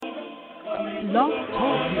Blog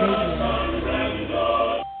Talk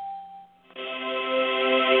Radio.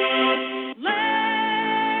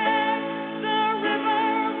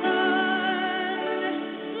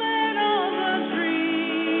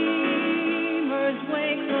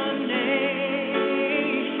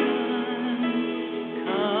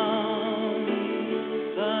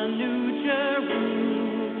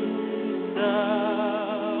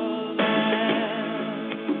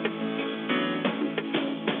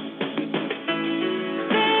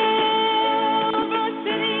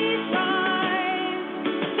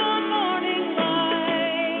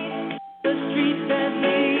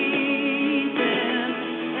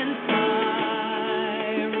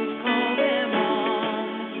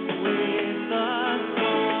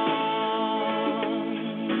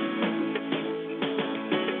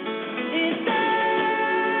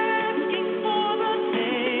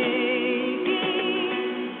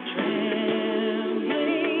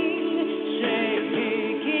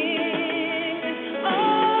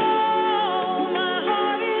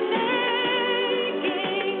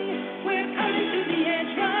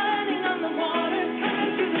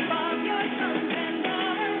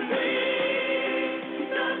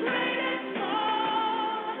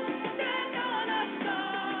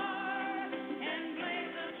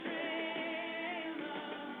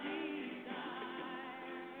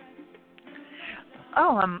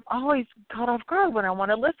 Oh, I'm always caught off guard when I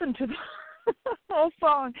want to listen to the whole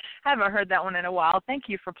song. I haven't heard that one in a while. Thank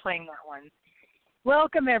you for playing that one.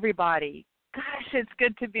 Welcome, everybody. Gosh, it's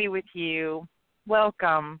good to be with you.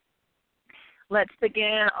 Welcome. Let's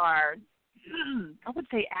begin our, I would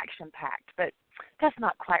say action-packed, but that's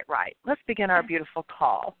not quite right. Let's begin our beautiful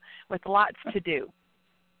call with lots to do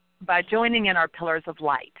by joining in our pillars of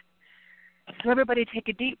light. So everybody take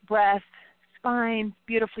a deep breath, spine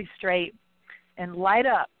beautifully straight, and light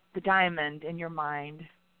up the diamond in your mind,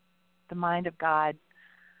 the mind of God.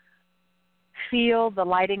 Feel the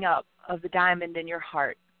lighting up of the diamond in your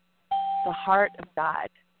heart, the heart of God.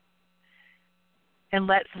 And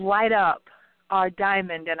let's light up our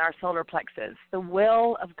diamond in our solar plexus, the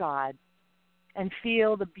will of God, and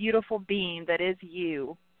feel the beautiful being that is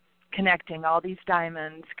you, connecting all these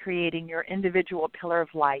diamonds, creating your individual pillar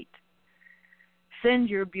of light. Send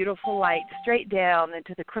your beautiful light straight down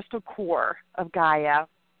into the crystal core of Gaia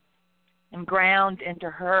and ground into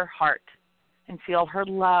her heart and feel her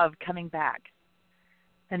love coming back.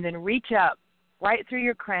 And then reach up right through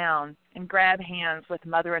your crown and grab hands with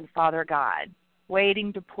Mother and Father God,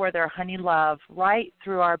 waiting to pour their honey love right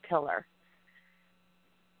through our pillar.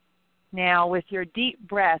 Now, with your deep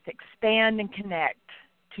breath, expand and connect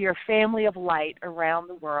to your family of light around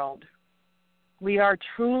the world. We are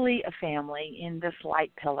truly a family in this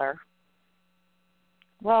light pillar.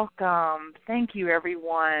 Welcome. Thank you,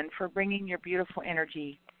 everyone, for bringing your beautiful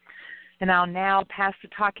energy. And I'll now pass the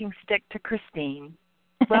talking stick to Christine.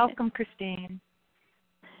 Welcome, Christine.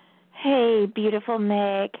 Hey, beautiful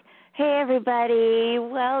Meg. Hey, everybody.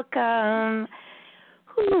 Welcome.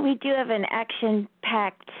 Ooh, we do have an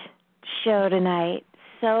action-packed show tonight.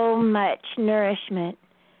 So much nourishment.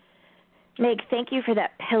 Meg, thank you for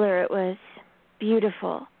that pillar. It was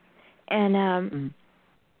beautiful. And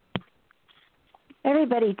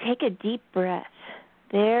everybody take a deep breath.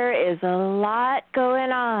 There is a lot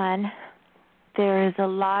going on. There is a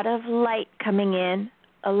lot of light coming in,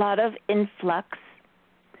 a lot of influx,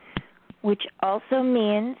 which also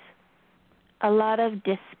means a lot of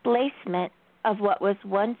displacement of what was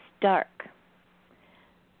once dark.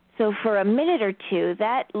 So for a minute or two,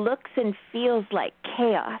 that looks and feels like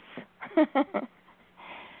chaos.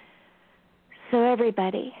 So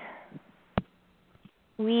everybody,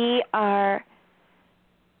 like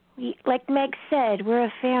Meg said, we're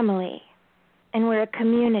a family, and we're a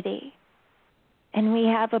community, and we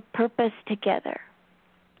have a purpose together,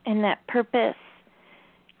 and that purpose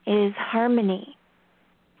is harmony,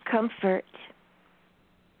 comfort,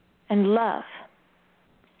 and love.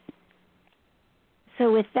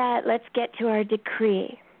 So with that, let's get to our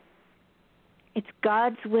decree. It's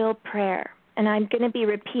God's will prayer. And I'm going to be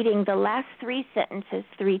repeating the last 3 sentences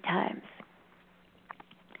 3 times.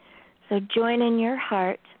 So join in your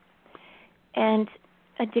heart. And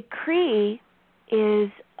a decree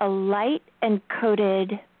is a light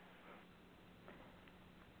encoded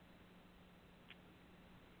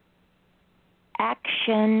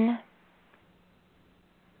action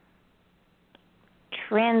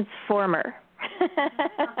transformer.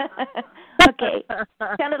 Okay,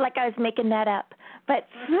 sounded like I was making that up. But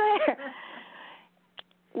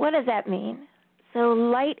what does that mean? So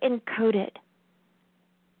light encoded.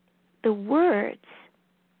 The words.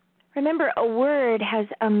 Remember, a word has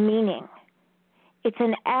a meaning. It's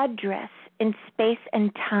an address in space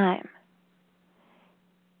and time.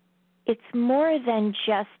 It's more than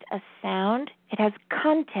just a sound. It has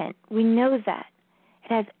content. We know that.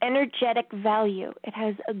 It has energetic value. It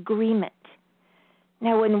has agreement.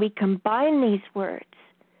 Now, when we combine these words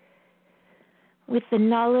with the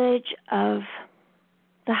knowledge of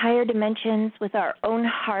the higher dimensions, with our own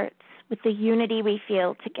hearts, with the unity we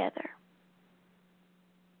feel together,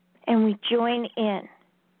 and we join in,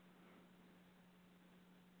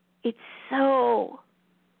 it's so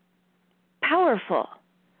powerful.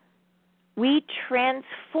 We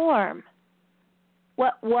transform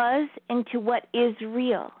what was into what is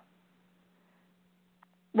real.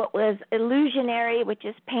 What was illusionary, which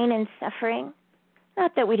is pain and suffering,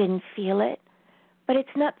 not that we didn't feel it, but it's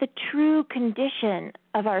not the true condition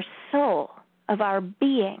of our soul, of our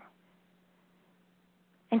being.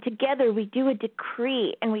 And together we do a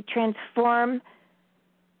decree and we transform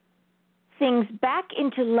things back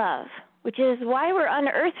into love, which is why we're on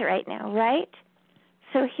earth right now, right?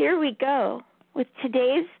 So here we go with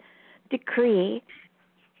today's decree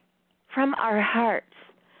from our hearts.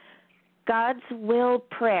 God's will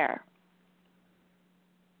prayer.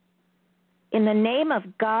 In the name of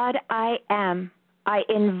God I am, I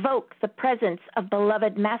invoke the presence of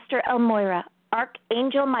beloved Master Elmoira,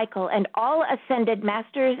 Archangel Michael, and all ascended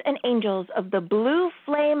masters and angels of the blue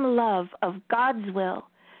flame love of God's will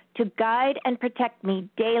to guide and protect me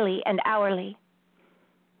daily and hourly.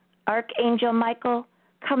 Archangel Michael,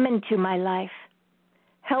 come into my life.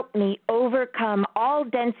 Help me overcome all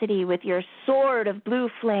density with your sword of blue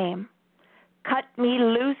flame. Cut me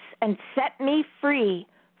loose and set me free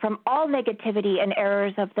from all negativity and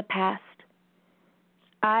errors of the past.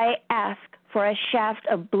 I ask for a shaft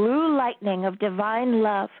of blue lightning of divine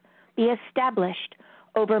love be established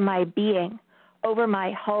over my being, over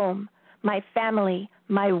my home, my family,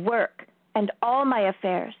 my work, and all my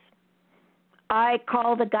affairs. I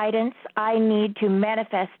call the guidance I need to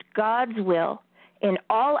manifest God's will in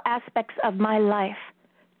all aspects of my life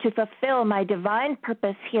to fulfill my divine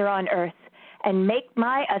purpose here on earth and make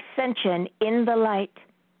my ascension in the light.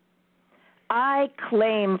 I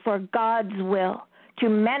claim for God's will to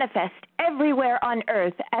manifest everywhere on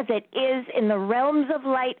earth as it is in the realms of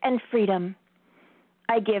light and freedom.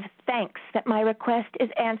 I give thanks that my request is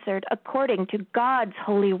answered according to God's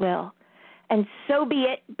holy will, and so be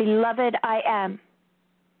it, beloved I am.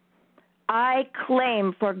 I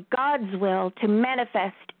claim for God's will to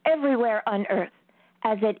manifest everywhere on earth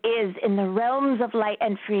as it is in the realms of light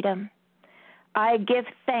and freedom. I give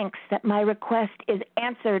thanks that my request is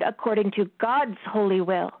answered according to God's holy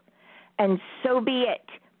will, and so be it,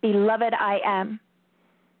 beloved I am.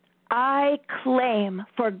 I claim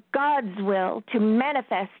for God's will to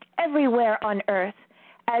manifest everywhere on earth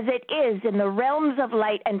as it is in the realms of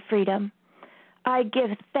light and freedom. I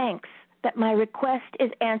give thanks that my request is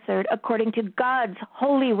answered according to God's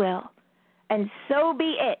holy will, and so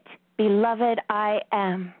be it, beloved I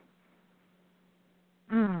am.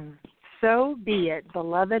 So be it,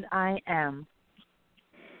 beloved I am.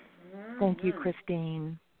 Thank you,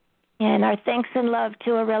 Christine. And our thanks and love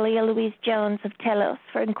to Aurelia Louise Jones of Telos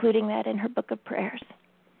for including that in her book of prayers.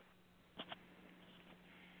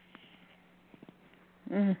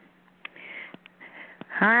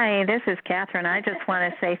 Hi, this is Catherine. I just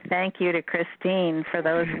want to say thank you to Christine for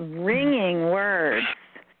those ringing words.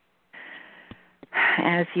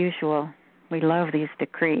 As usual, we love these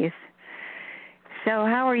decrees. So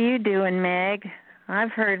how are you doing, Meg?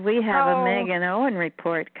 I've heard we have a Meg and Owen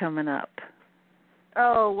report coming up.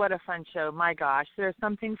 Oh, what a fun show. My gosh, there's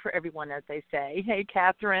something for everyone, as they say. Hey,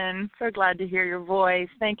 Catherine, so glad to hear your voice.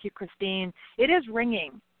 Thank you, Christine. It is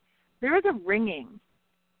ringing. There is a ringing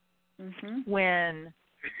when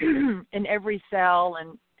in every cell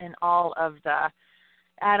and all of the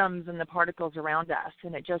atoms and the particles around us,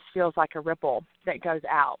 and it just feels like a ripple that goes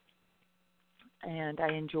out. And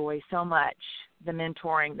I enjoy so much the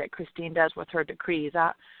mentoring that Christine does with her decrees.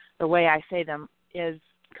 The way I say them is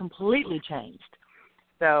completely changed.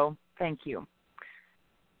 So thank you.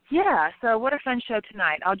 Yeah, so what a fun show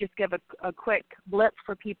tonight. I'll just give a quick blitz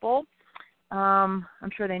for people. I'm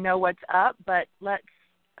sure they know what's up, but let's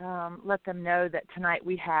let them know that tonight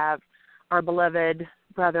we have our beloved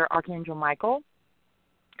brother Archangel Michael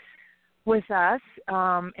with us,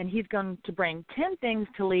 and he's going to bring 10 things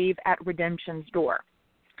to leave at redemption's door.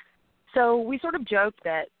 So we sort of joke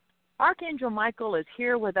that Archangel Michael is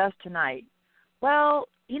here with us tonight. Well,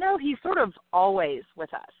 you know, he's sort of always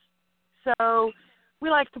with us. So we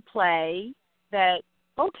like to play that,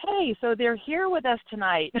 okay, so they're here with us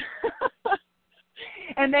tonight.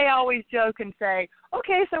 And they always joke and say,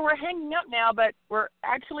 okay, so we're hanging up now, but we're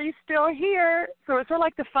actually still here. So it's sort of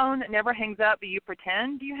like the phone that never hangs up, but you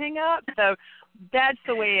pretend you hang up. So that's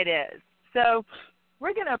the way it is. So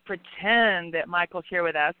we're going to pretend that Michael's here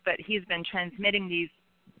with us, but he's been transmitting these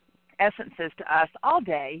essences to us all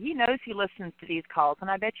day. He knows he listens to these calls, and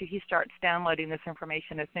I bet you he starts downloading this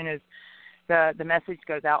information as soon as the message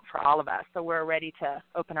goes out for all of us. So we're ready to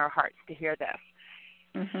open our hearts to hear this.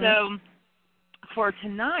 Mm-hmm. So for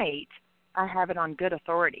tonight, I have it on good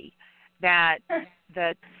authority that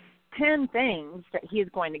the 10 things that he is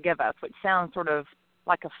going to give us, which sounds sort of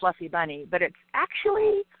like a fluffy bunny, but it's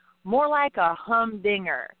actually more like a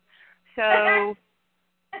humdinger. So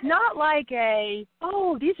not like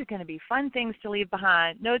these are going to be fun things to leave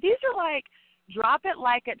behind. No, these are like drop it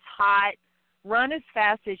like it's hot, run as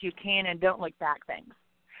fast as you can, and don't look back things.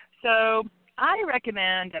 So I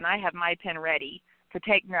recommend, and I have my pen ready to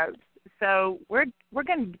take notes. So we're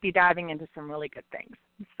going to be diving into some really good things.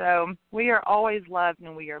 So we are always loved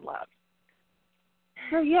and we are loved.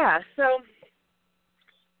 So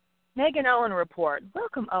Meg and Owen report.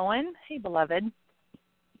 Welcome, Owen. Hey, beloved.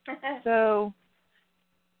 So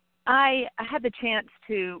I had the chance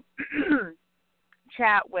to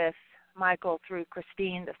chat with Michael through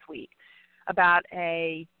Christine this week about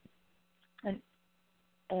a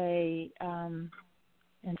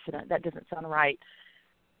incident. That doesn't sound right.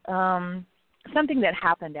 Something that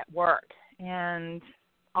happened at work, and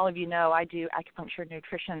all of you know I do acupuncture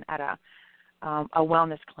nutrition at a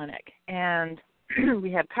wellness clinic, and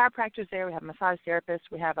we have chiropractors there, we have massage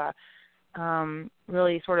therapists, we have a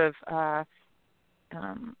really sort of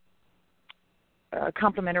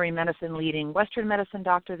complementary medicine leading Western medicine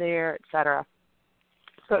doctor there, et cetera.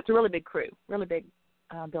 So it's a really big crew, really big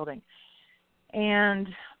building. And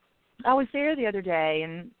I was there the other day,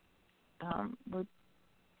 and we're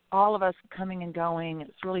all of us coming and going.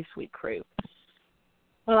 It's a really sweet crew.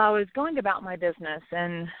 Well, I was going about my business,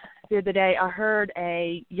 and the other day I heard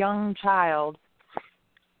a young child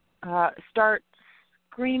start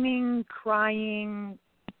screaming, crying,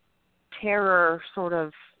 terror sort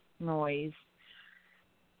of noise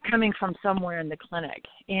coming from somewhere in the clinic.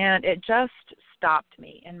 And it just stopped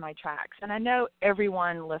me in my tracks. And I know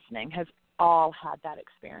everyone listening has all had that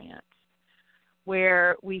experience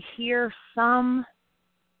where we hear some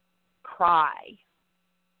cry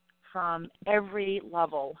from every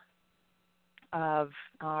level of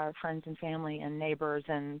our friends and family and neighbors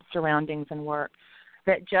and surroundings and work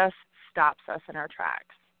that just stops us in our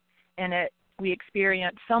tracks. And we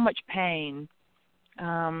experience so much pain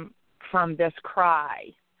from this cry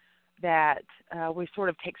that we sort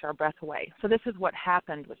of takes our breath away. So this is what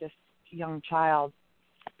happened with this young child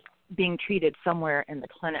being treated somewhere in the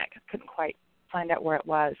clinic. I couldn't quite find out where it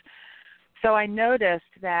was. So I noticed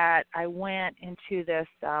that I went into this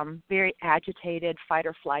very agitated fight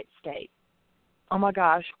or flight state. Oh my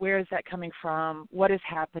gosh, where is that coming from? What is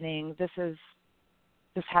happening? This has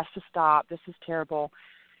to stop. This is terrible.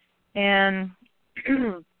 And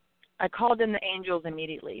I called in the angels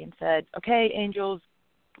immediately and said, okay, angels,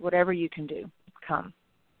 whatever you can do, come.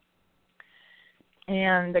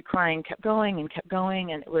 And the crying kept going,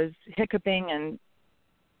 and it was hiccuping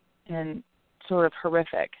and sort of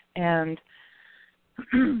horrific. And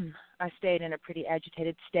I stayed in a pretty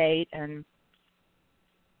agitated state, and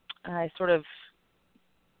I sort of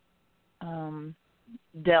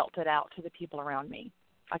dealt it out to the people around me.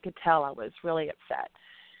 I could tell I was really upset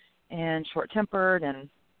and short-tempered and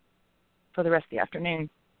for the rest of the afternoon.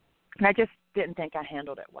 And I just didn't think I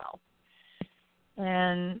handled it well.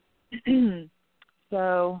 And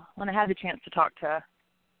so when I had the chance to talk to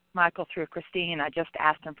Michael through Christine, I just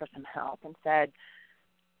asked him for some help and said,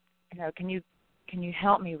 can you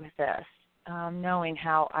help me with this, knowing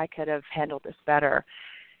how I could have handled this better.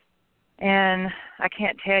 And I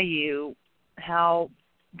can't tell you how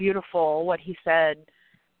beautiful what he said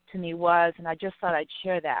to me was, and I just thought I'd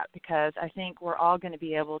share that because I think we're all going to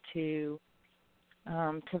be able to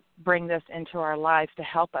bring this into our lives to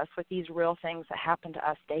help us with these real things that happen to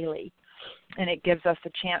us daily. And it gives us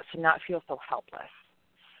a chance to not feel so helpless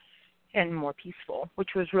and more peaceful, which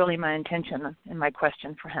was really my intention and my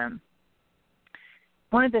question for him.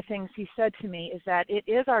 One of the things he said to me is that it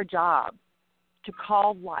is our job to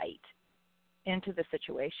call light into the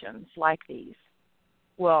situations like these.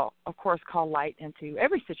 Well, of course, call light into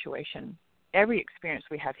every situation, every experience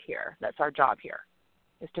we have here. That's our job here,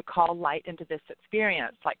 is to call light into this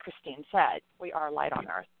experience. Like Christine said, we are light on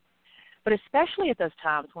earth. But especially at those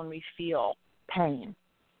times when we feel pain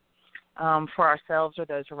for ourselves or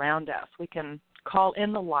those around us, we can call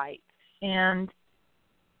in the light. And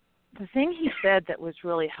the thing he said that was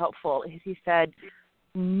really helpful is he said,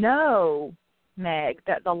 know, Meg,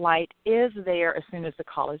 that the light is there as soon as the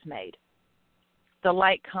call is made. The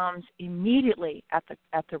light comes immediately at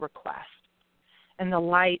the request, and the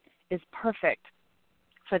light is perfect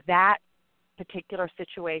for that particular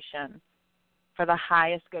situation, for the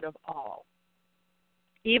highest good of all.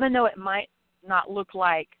 Even though it might not look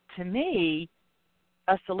like, to me,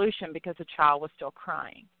 a solution because the child was still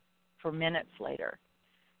crying for minutes later.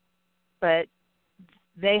 But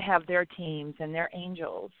they have their teams and their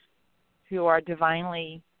angels who are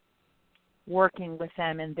divinely working with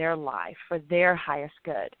them in their life for their highest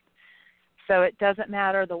good. So it doesn't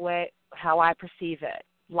matter how I perceive it.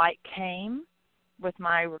 Light came with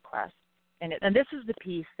my request. And this is the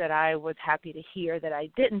piece that I was happy to hear that I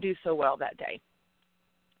didn't do so well that day.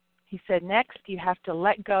 He said, next you have to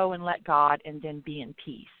let go and let God and then be in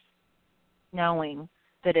peace, knowing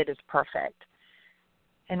that it is perfect.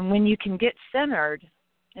 And when you can get centered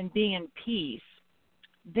and be in peace,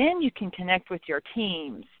 then you can connect with your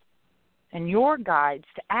teams and your guides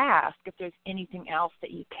to ask if there's anything else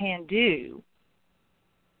that you can do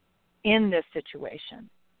in this situation.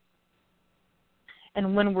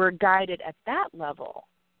 And when we're guided at that level,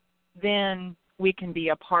 then we can be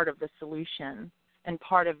a part of the solution and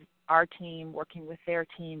part of our team working with their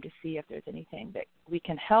team to see if there's anything that we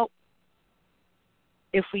can help.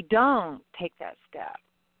 If we don't take that step,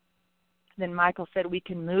 then Michael said we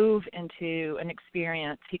can move into an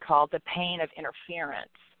experience he called the pain of interference.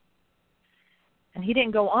 And he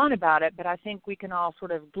didn't go on about it, but I think we can all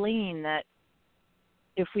sort of glean that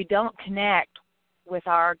if we don't connect with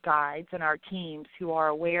our guides and our teams who are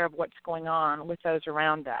aware of what's going on with those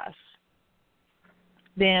around us,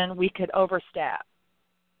 then we could overstep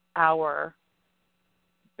our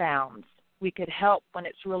bounds. We could help when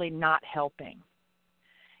it's really not helping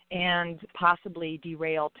and possibly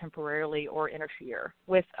derail temporarily or interfere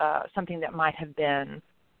with something that might have been,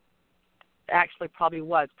 actually probably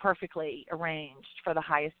was perfectly arranged for the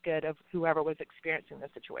highest good of whoever was experiencing the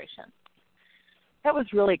situation. That was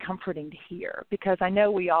really comforting to hear because I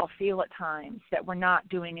know we all feel at times that we're not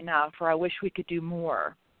doing enough or I wish we could do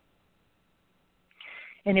more.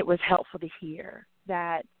 And it was helpful to hear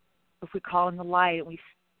that if we call in the light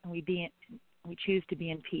and we choose to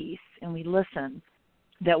be in peace and we listen,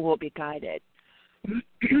 that we'll be guided.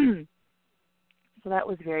 So that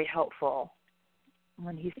was very helpful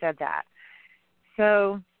when he said that.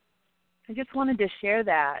 So I just wanted to share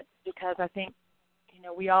that because I think,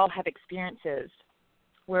 we all have experiences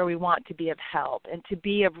where we want to be of help and to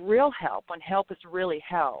be of real help when help is really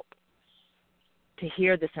help, to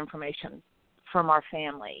hear this information from our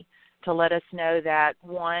family, to let us know that,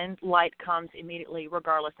 one, light comes immediately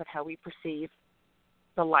regardless of how we perceive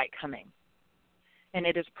the light coming. And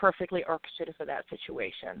it is perfectly orchestrated for that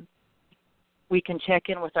situation. We can check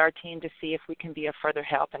in with our team to see if we can be of further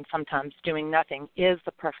help, and sometimes doing nothing is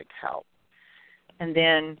the perfect help. And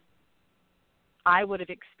then I would have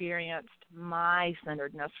experienced my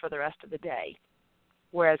centeredness for the rest of the day,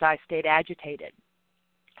 whereas I stayed agitated.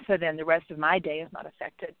 So then the rest of my day is not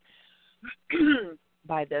affected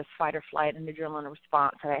by this fight or flight and adrenaline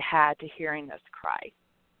response that I had to hearing this cry.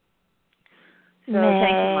 So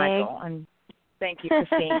thank you, Michael, and thank you,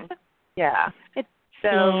 Christine. Yeah.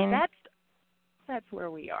 So that's where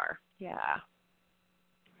we are. Yeah.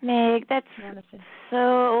 Meg, that's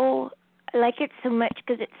so, I like it so much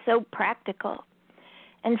because it's so practical.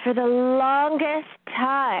 And for the longest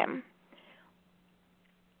time,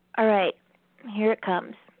 all right, here it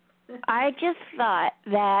comes. I just thought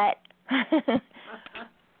that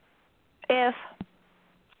if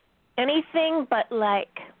anything but like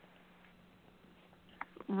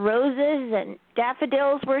roses and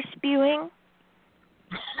daffodils were spewing,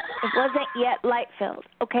 it wasn't yet light-filled.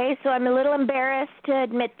 Okay, so I'm a little embarrassed to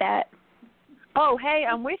admit that. Oh, hey,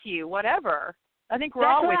 I'm with you, whatever. I think we're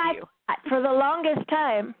all with you. For the longest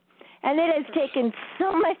time, and it has taken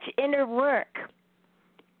so much inner work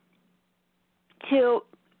to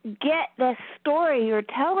get the story you're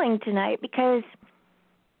telling tonight, because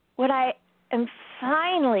what I am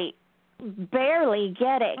finally barely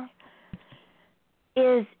getting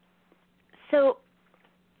is, so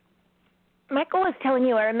Michael was telling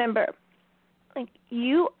you, I remember, like,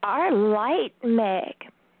 you are light, Meg.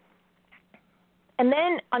 And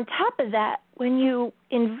then on top of that, when you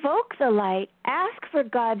invoke the light, ask for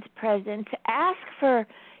God's presence, ask for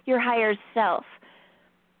your higher self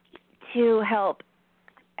to help.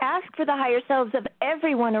 Ask for the higher selves of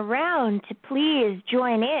everyone around to please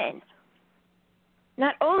join in.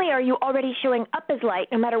 Not only are you already showing up as light,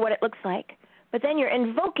 no matter what it looks like, but then you're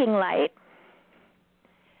invoking light.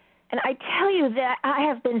 And I tell you that I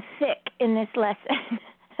have been sick in this lesson,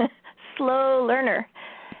 slow learner.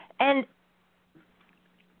 And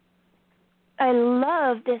I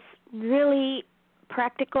love this really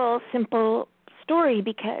practical, simple story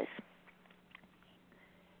because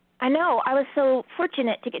I know I was so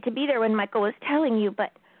fortunate to get to be there when Michael was telling you,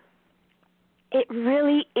 but it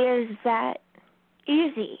really is that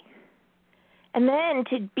easy. And then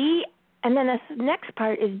the next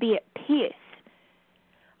part is be at peace.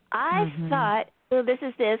 I thought, well, this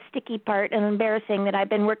is the sticky part and embarrassing that I've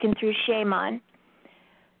been working through shame on,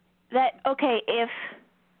 that, okay, if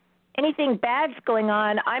anything bad's going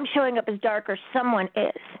on, I'm showing up as dark or someone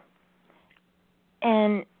is.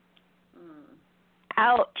 And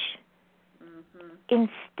ouch.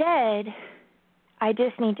 Instead, I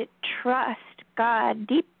just need to trust God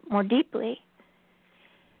more deeply.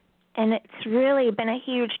 And it's really been a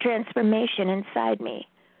huge transformation inside me.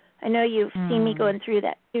 I know you've seen me going through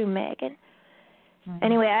that too, Megan.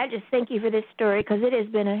 Anyway, I just thank you for this story because it has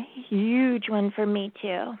been a huge one for me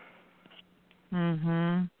too.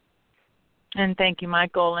 And thank you,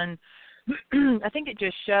 Michael. And I think it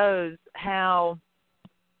just shows how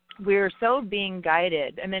we're so being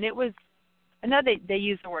guided. I mean, I know they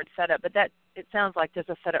use the word setup, but that it sounds like there's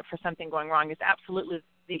a setup for something going wrong. It's absolutely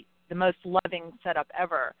the most loving setup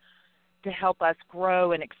ever to help us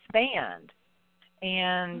grow and expand.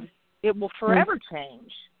 And it will forever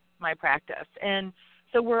change my practice. And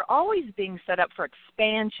so we're always being set up for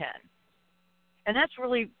expansion. And that's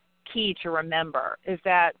really key to remember, is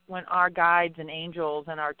that when our guides and angels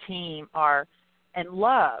and our team are, and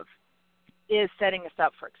love is setting us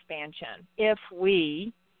up for expansion, if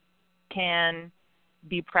we can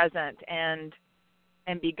be present and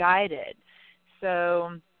be guided.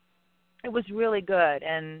 So it was really good,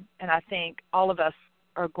 and I think all of us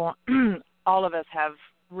have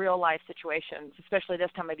real life situations, especially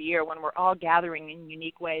this time of the year when we're all gathering in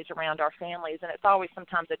unique ways around our families, and it's always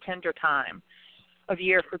sometimes a tender time of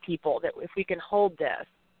year for people, that if we can hold this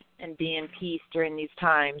and be in peace during these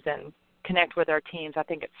times and connect with our teams, I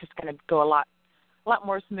think it's just going to go a lot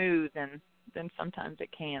more smooth than sometimes it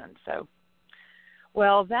can. So,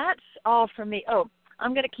 well, that's all from me. Oh,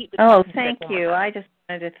 I'm going to keep the thank you. I just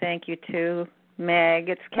wanted to thank you too, Meg.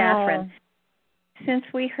 It's Catherine. Since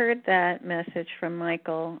we heard that message from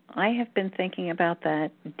Michael, I have been thinking about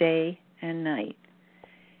that day and night.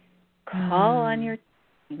 Call on your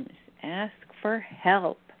teams. Ask for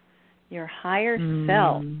help, your higher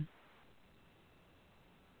self.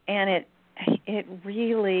 And it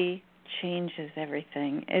really changes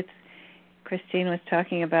everything. Christine was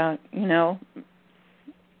talking about,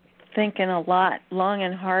 thinking a lot, long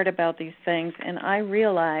and hard about these things, and I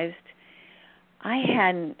realized I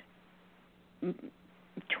hadn't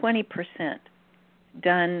 20%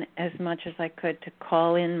 done as much as I could to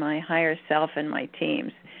call in my higher self and my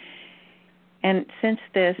teams. And since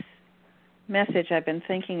this message, I've been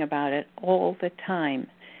thinking about it all the time,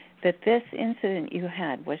 that this incident you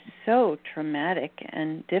had was so traumatic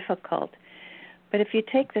and difficult. But if you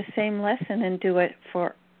take the same lesson and do it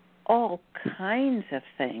for all kinds of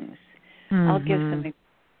things, I'll give some examples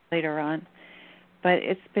later on. But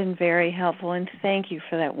it's been very helpful, and thank you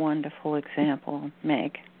for that wonderful example,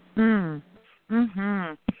 Meg. And,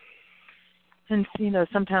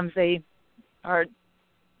 sometimes they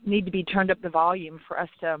need to be turned up the volume for us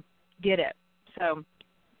to get it. So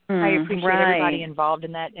I appreciate everybody involved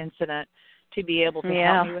in that incident to be able to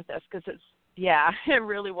help me with this, because it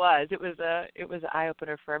really was. It was an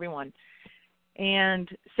eye-opener for everyone. And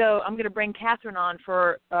so I'm going to bring Catherine on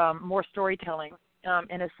for more storytelling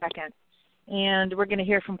in a second. And we're going to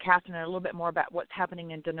hear from Catherine a little bit more about what's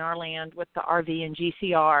happening in Dinarland with the RV and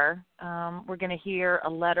GCR. We're going to hear a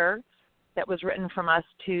letter that was written from us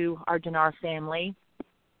to our Dinar family.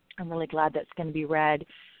 I'm really glad that's going to be read.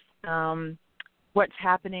 What's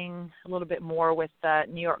happening a little bit more with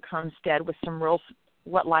New York Homestead, with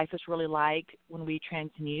what life is really like when we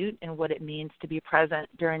transmute and what it means to be present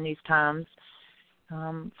during these times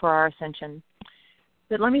for our ascension.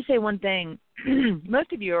 But let me say one thing.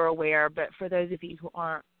 Most of you are aware, but for those of you who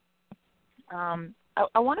aren't,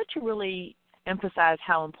 I wanted to really emphasize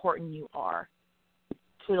how important you are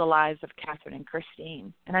to the lives of Catherine and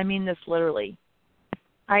Christine. And I mean this literally.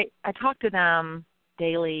 I talk to them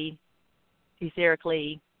daily,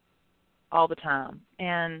 etherically, all the time.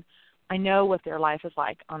 And I know what their life is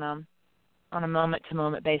like on a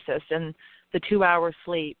moment-to-moment basis. And the 2 hours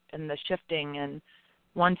sleep and the shifting, and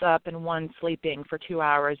one's up and one's sleeping for 2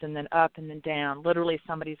 hours and then up and then down. Literally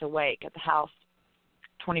somebody's awake at the house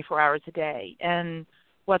 24 hours a day. And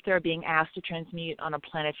what they're being asked to transmute on a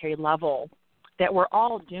planetary level that we're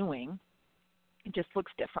all doing, it just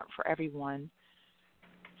looks different for everyone.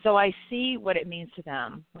 So I see what it means to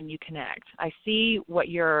them when you connect. I see what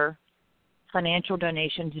your financial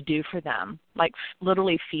donations do for them, like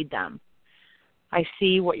literally feed them. I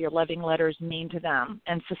see what your loving letters mean to them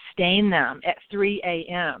and sustain them at 3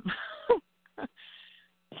 a.m.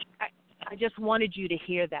 I just wanted you to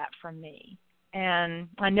hear that from me. And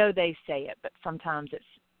I know they say it, but sometimes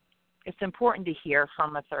it's important to hear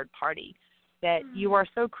from a third party that you are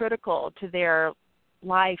so critical to their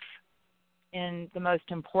life in the most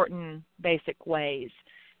important basic ways.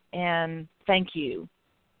 And thank you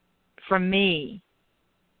from me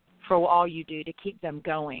for all you do to keep them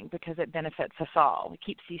going, because it benefits us all. It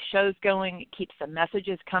keeps these shows going. It keeps the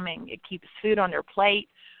messages coming. It keeps food on their plate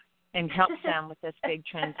and helps them with this big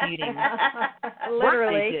transmuting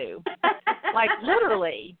Literally. work they do. Like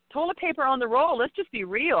literally, toilet paper on the roll. Let's just be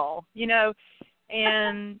real,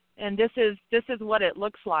 And this is what it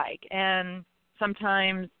looks like. And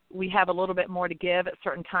sometimes we have a little bit more to give at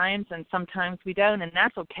certain times, and sometimes we don't, and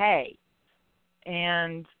that's okay.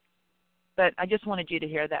 But I just wanted you to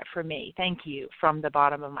hear that from me. Thank you from the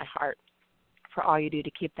bottom of my heart for all you do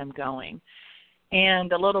to keep them going. And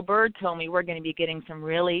the little bird told me we're going to be getting some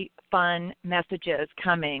really fun messages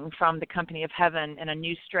coming from the Company of Heaven in a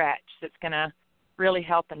new stretch that's going to really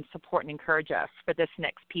help and support and encourage us for this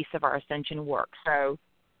next piece of our ascension work. So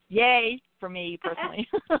yay for me personally.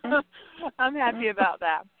 I'm happy about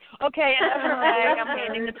that. Okay, enough from Meg. I'm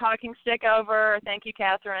handing the talking stick over. Thank you,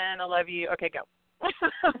 Catherine. I love you. Okay, go.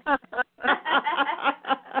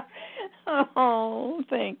 Oh,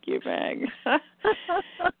 thank you, Meg.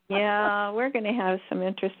 Yeah, we're going to have some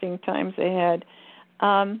interesting times ahead.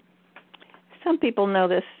 Some people know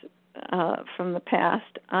this from the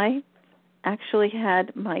past. I actually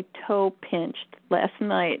had my toe pinched last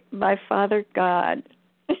night by Father God.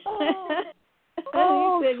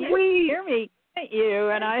 Oh, he said, sweet. "You hear me, can't you?"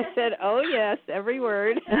 And I said, "Oh, yes, every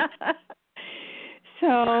word."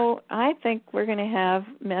 So I think we're going to have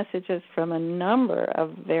messages from a number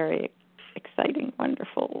of very exciting,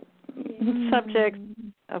 wonderful subjects.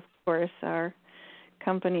 Of course, our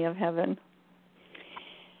Company of Heaven.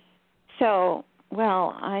 So,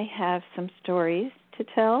 well, I have some stories to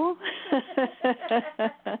tell.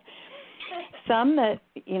 Some that,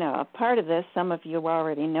 a part of this, some of you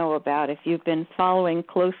already know about if you've been following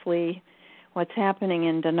closely what's happening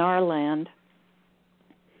in Dinar Land.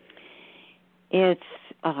 It's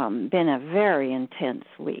been a very intense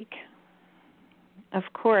week. Of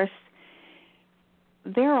course,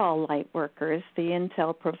 they're all light workers, the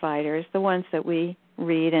intel providers, the ones that we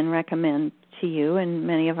read and recommend to you in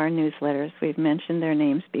many of our newsletters. We've mentioned their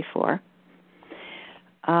names before.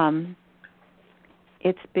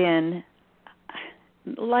 It's been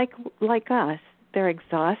like us. They're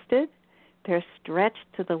exhausted. They're stretched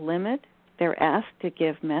to the limit. They're asked to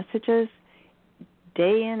give messages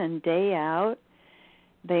day in and day out.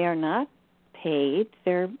 They are not paid.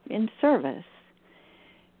 They're in service.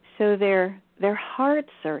 So their hearts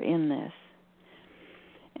are in this.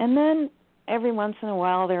 And then every once in a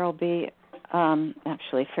while there will be,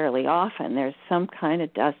 actually fairly often, there's some kind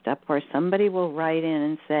of dust-up where somebody will write in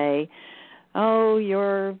and say, "Oh,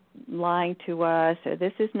 you're lying to us," or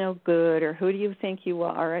 "This is no good," or "Who do you think you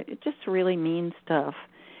are?" It just really mean stuff.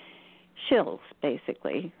 Shills,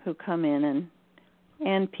 basically, who come in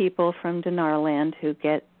and people from Dinar Land who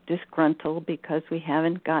get disgruntled because we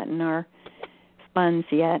haven't gotten our funds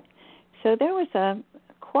yet. So there was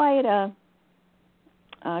quite a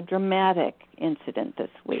dramatic incident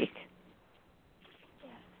this week.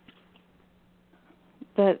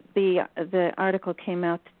 The article came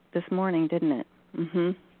out this morning, didn't it?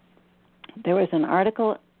 Mm-hmm. There was an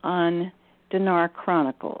article on Dinar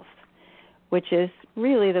Chronicles, which is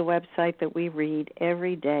really the website that we read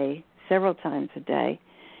every day, several times a day.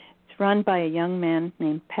 It's run by a young man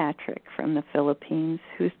named Patrick from the Philippines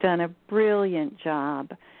who's done a brilliant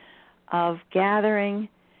job of gathering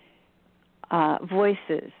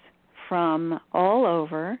voices from all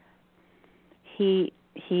over. He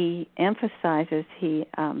emphasizes, he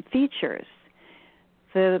features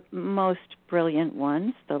the most brilliant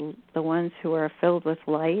ones, the ones who are filled with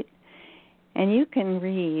light. And you can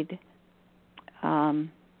read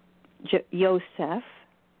Yosef,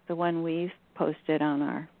 the one we've posted on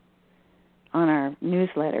our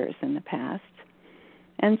newsletters in the past,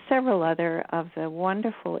 and several other of the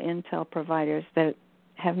wonderful intel providers that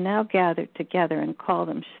have now gathered together and call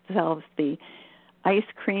themselves the Ice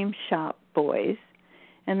Cream Shop Boys.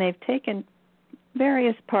 And they've taken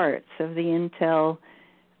various parts of the intel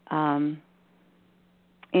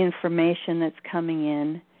information that's coming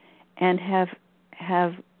in and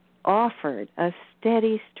have offered a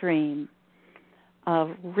steady stream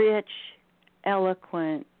of rich,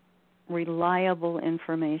 eloquent, reliable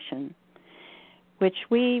information, which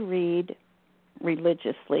we read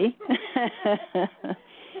religiously.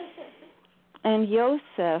 And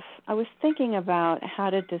Yosef, I was thinking about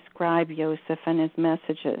how to describe Yosef and his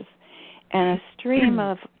messages, and a stream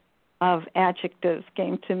of adjectives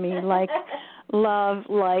came to me, like love,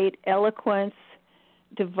 light, eloquence,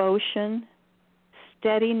 devotion,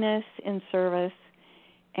 steadiness in service,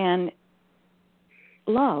 and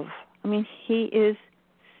love. I mean, he is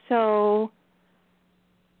so,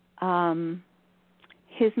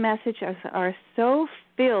 his messages are so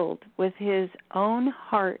filled with his own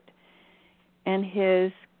heart and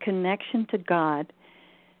his connection to God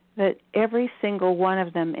that every single one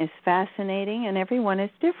of them is fascinating and every one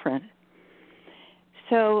is different.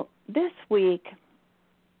 So this week,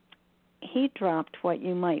 he dropped what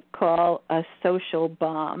you might call a social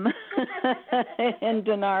bomb in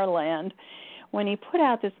Dinarland when he put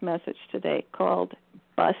out this message today called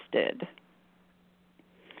Busted.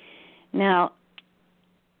 Now,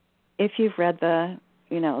 if you've read the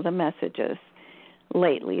messages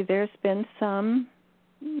lately, there's been some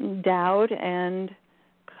doubt and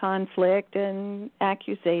conflict and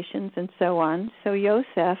accusations and so on. So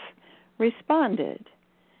Yosef responded,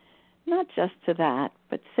 not just to that,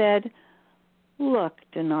 but said, look,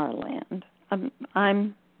 Dinarland,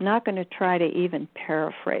 I'm not going to try to even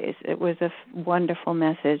paraphrase. It was a wonderful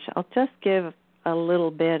message. I'll just give a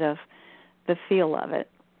little bit of the feel of it.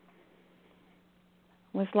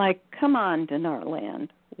 It was like, come on, Dinarland,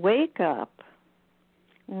 wake up.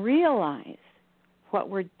 Realize what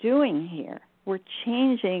we're doing here. We're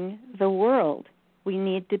changing the world. We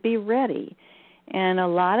need to be ready. And a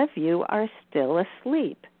lot of you are still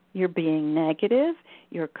asleep. You're being negative.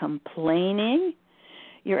 You're complaining.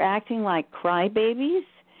 You're acting like crybabies.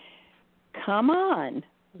 Come on.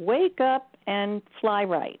 Wake up and fly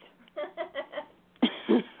right.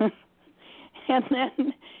 And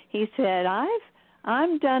then he said,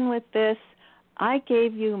 I'm done with this. I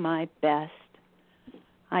gave you my best.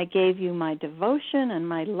 I gave you my devotion and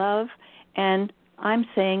my love, and I'm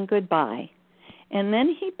saying goodbye. And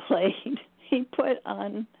then he put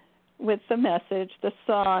on with the message the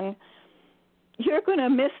song, You're Going to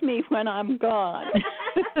Miss Me When I'm Gone.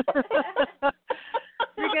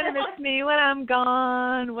 You're going to miss me when I'm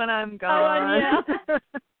gone, Oh, yeah.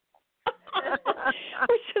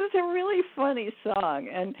 Which is a really funny song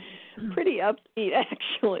and pretty upbeat,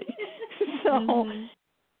 actually. So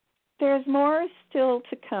there's more still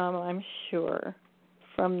to come, I'm sure,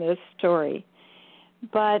 from this story.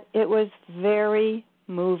 But it was very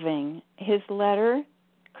moving. His letter,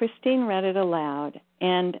 Christine read it aloud,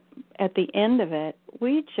 and at the end of it,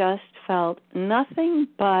 we just felt nothing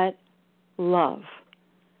but love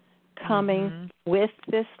coming with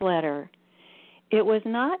this letter. It was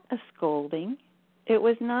not a scolding. It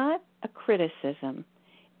was not a criticism.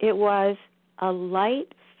 It was a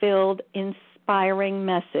light-filled, inspiring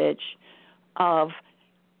message of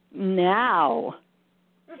now,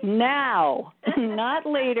 not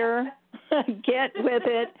later, get with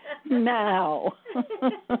it now.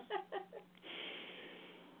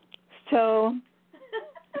 So,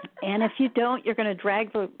 and if you don't, you're going to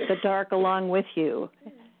drag the dark along with you,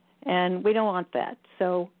 and we don't want that.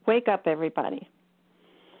 So wake up, everybody.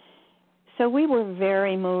 So we were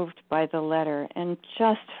very moved by the letter and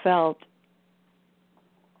just felt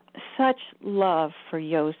such love for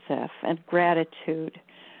Yosef and gratitude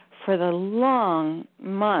for the long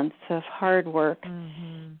months of hard work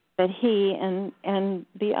that he and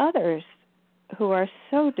the others who are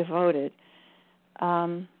so devoted,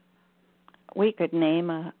 we could name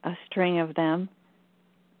a string of them,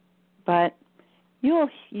 but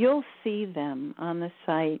you'll see them on the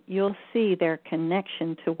site. You'll see their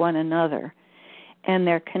connection to one another, and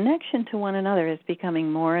their connection to one another is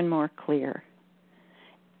becoming more and more clear.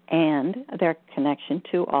 And their connection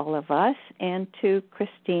to all of us and to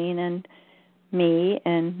Christine and me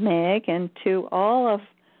and Meg and to all of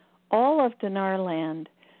Dinarland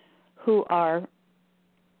who are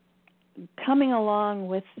coming along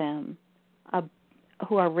with them,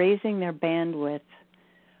 who are raising their bandwidth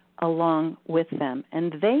along with them.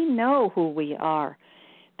 And they know who we are.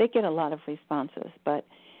 They get a lot of responses, but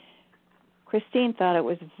Christine thought it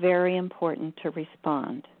was very important to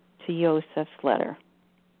respond to Yosef's letter.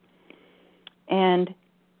 And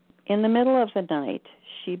in the middle of the night,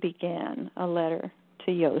 she began a letter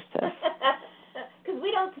to Yosef. Because we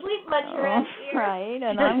don't sleep much around here. Right,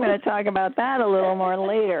 and I'm going to talk about that a little more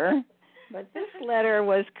later. But this letter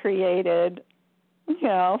was created,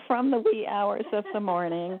 from the wee hours of the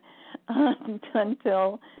morning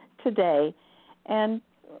until today. And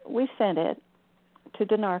we sent it to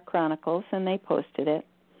Dinar Chronicles, and they posted it.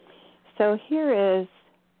 So here is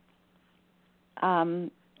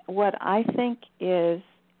what I think is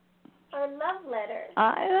our love letter.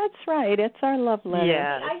 That's right. It's our love letter.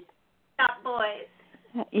 Yes. Ice Shop Boys.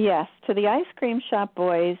 Yes, to the Ice Cream Shop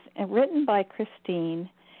Boys, and written by Christine.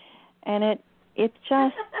 And it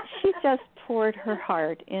just she just poured her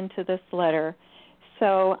heart into this letter.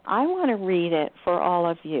 So I want to read it for all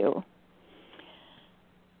of you.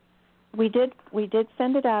 We did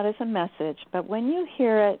send it out as a message, but when you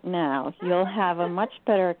hear it now, you'll have a much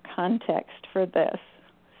better context for this.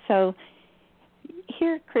 So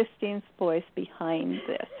hear Christine's voice behind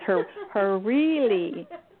this, her really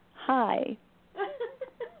higher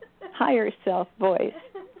self voice.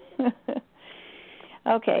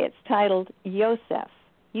 Okay, it's titled, Yosef,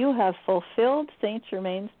 You Have Fulfilled Saint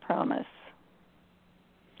Germain's Promise.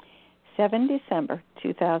 7 December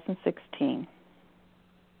 2016.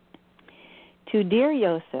 To dear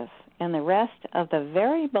Yosef and the rest of the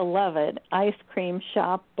very beloved Ice Cream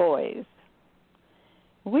Shop Boys,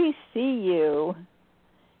 we see you.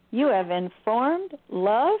 You have informed,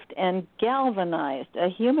 loved, and galvanized a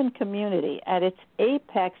human community at its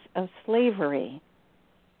apex of slavery.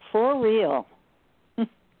 For real.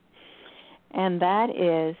 And that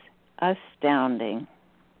is astounding.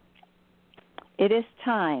 It is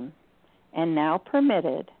time, and now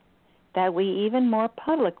permitted, that we even more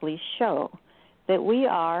publicly show that we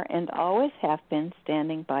are and always have been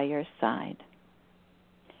standing by your side.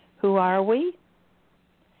 Who are we?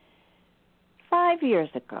 5 years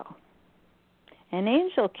ago, an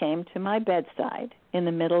angel came to my bedside in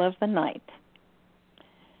the middle of the night,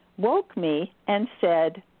 woke me, and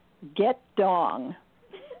said, "Get dong."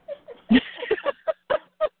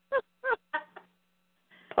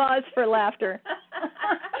 Pause for laughter.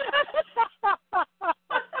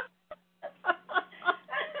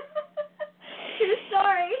 True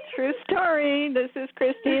story. True story. This is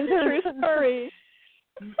Christine's true story.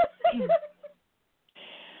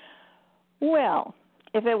 Well,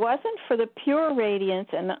 if it wasn't for the pure radiance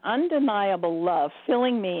and the undeniable love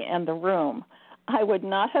filling me and the room, I would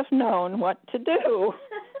not have known what to do.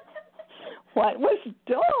 What was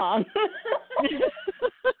dong?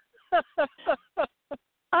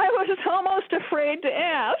 I was almost afraid to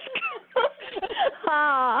ask.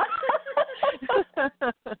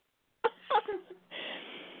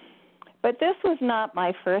 But this was not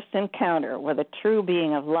my first encounter with a true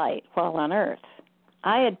being of light while on Earth.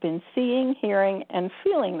 I had been seeing, hearing, and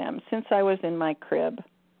feeling them since I was in my crib.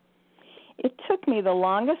 It took me the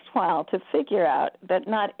longest while to figure out that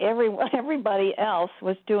not everybody else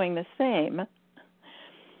was doing the same.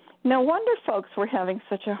 No wonder folks were having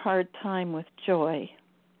such a hard time with joy.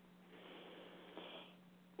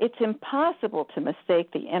 It's impossible to mistake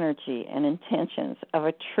the energy and intentions of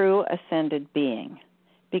a true ascended being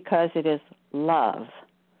because it is love,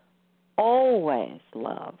 always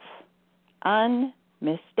love,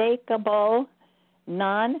 unmistakable,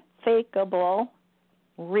 non-fakeable,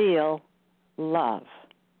 real love.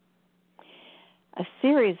 A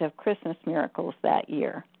series of Christmas miracles that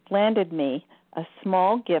year landed me a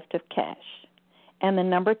small gift of cash and the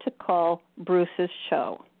number to call Bruce's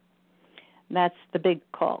show. That's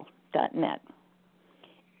thebigcall.net.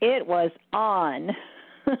 It was on.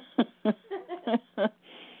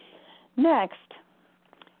 Next,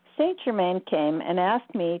 Saint Germain came and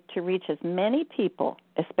asked me to reach as many people,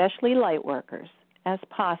 especially light workers, as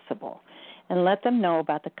possible and let them know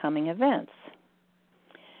about the coming events.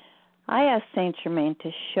 I asked Saint Germain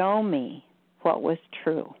to show me what was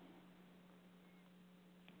true.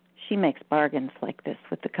 She makes bargains like this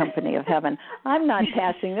with the company of heaven. I'm not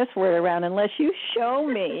passing this word around unless you show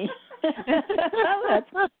me. That's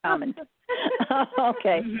common.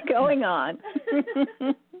 Okay, going on.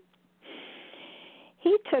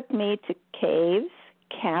 He took me to caves,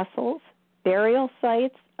 castles, burial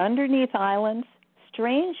sites, underneath islands,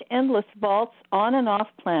 strange endless vaults on and off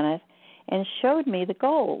planet, and showed me the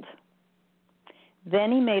gold.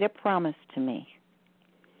 Then he made a promise to me.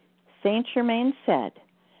 Saint Germain said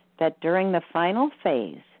that during the final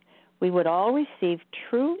phase, we would all receive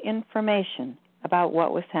true information about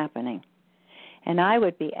what was happening, and I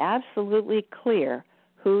would be absolutely clear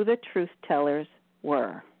who the truth tellers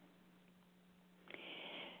were.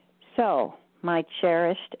 So, my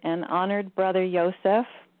cherished and honored brother Yosef,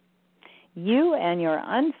 you and your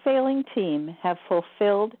unfailing team have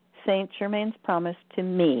fulfilled Saint Germain's promise to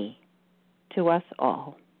me, to us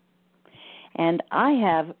all. And I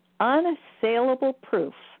have unassailable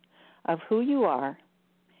proof of who you are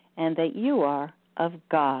and that you are of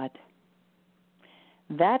God.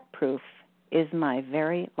 That proof is my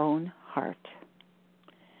very own heart.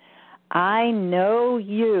 I know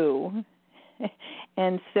you,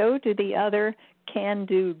 and so do the other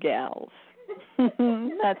can-do gals.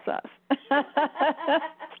 That's us.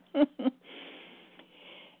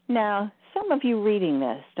 Now, some of you reading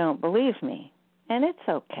this don't believe me, and it's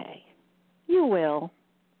okay. You will.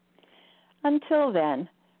 Until then,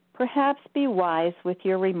 perhaps be wise with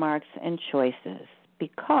your remarks and choices,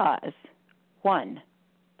 because, 1,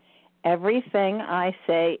 everything I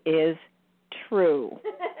say is true.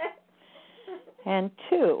 And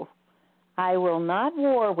 2, I will not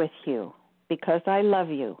war with you because I love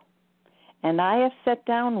you, and I have set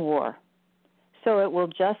down war. So it will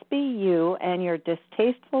just be you and your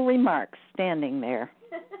distasteful remarks standing there.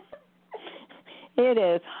 It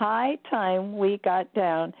is high time we got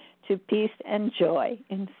down to peace and joy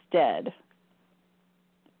instead.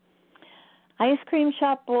 Ice cream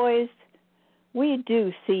shop boys, we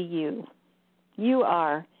do see you. You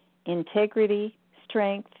are integrity,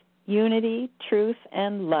 strength, unity, truth,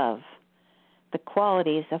 and love, the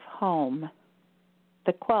qualities of home,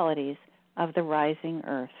 the qualities of the rising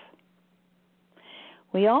earth.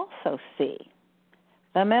 We also see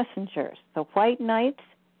the messengers, the white knights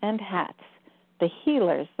and hats, the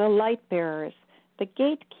healers, the light bearers, the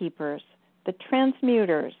gatekeepers, the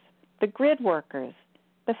transmuters, the grid workers,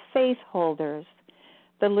 the faith holders,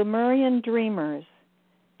 the Lemurian dreamers,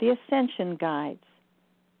 the ascension guides,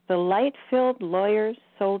 the light-filled lawyers,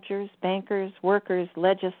 soldiers, bankers, workers,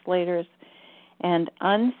 legislators, and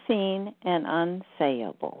unseen and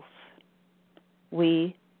unsayables.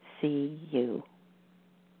 We see you.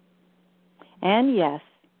 And yes,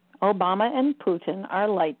 Obama and Putin are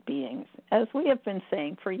light beings, as we have been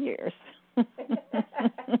saying for years.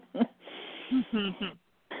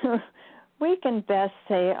 We can best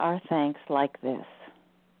say our thanks like this.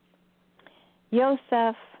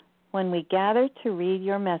 Yosef, when we gather to read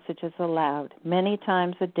your messages aloud many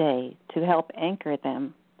times a day to help anchor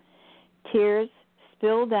them, tears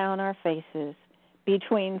spill down our faces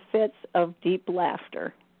between fits of deep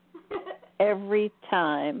laughter. Every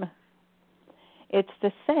time. It's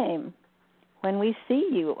the same when we see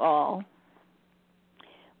you all.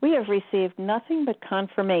 We have received nothing but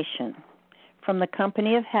confirmation from the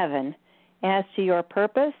company of heaven as to your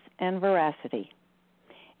purpose and veracity.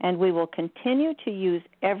 And we will continue to use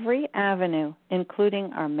every avenue,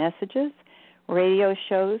 including our messages, radio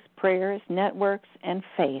shows, prayers, networks, and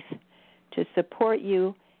faith, to support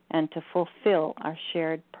you and to fulfill our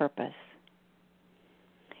shared purpose.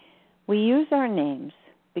 We use our names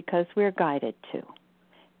because we're guided to,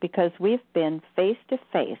 because we've been face to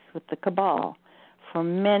face with the cabal for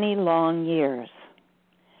many long years.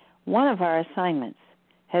 One of our assignments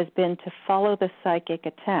has been to follow the psychic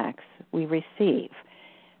attacks we receive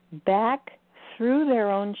back through their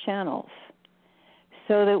own channels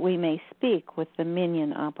so that we may speak with the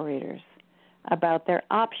minion operators about their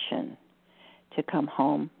option to come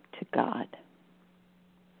home to God.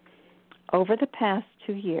 Over the past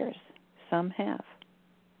 2 years, some have.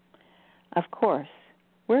 Of course,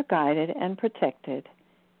 we're guided and protected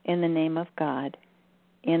in the name of God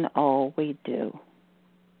in all we do.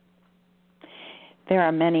 There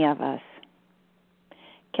are many of us.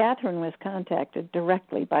 Catherine was contacted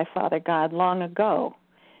directly by Father God long ago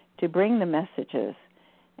to bring the messages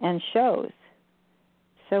and shows,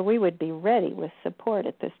 so we would be ready with support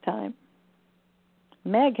at this time.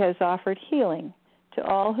 Meg has offered healing to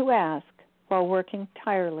all who ask while working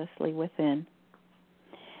tirelessly within.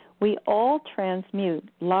 We all transmute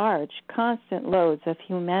large, constant loads of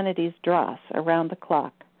humanity's dross around the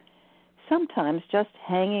clock, sometimes just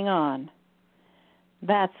hanging on.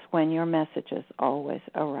 That's when your messages always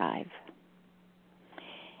arrive.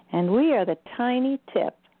 And we are the tiny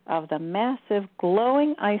tip of the massive,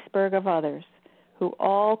 glowing iceberg of others who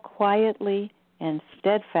all quietly and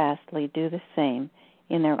steadfastly do the same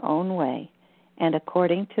in their own way and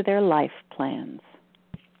according to their life plans.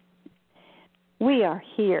 We are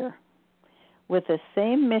here with the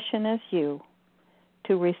same mission as you,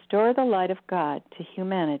 to restore the light of God to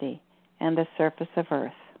humanity and the surface of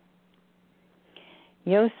earth.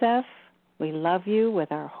 Yosef, we love you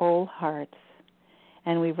with our whole hearts,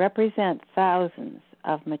 and we represent thousands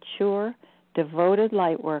of mature, devoted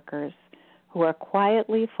light workers who are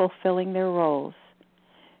quietly fulfilling their roles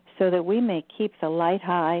so that we may keep the light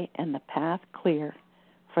high and the path clear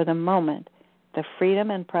for the moment the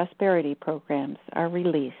freedom and prosperity programs are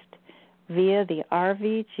released via the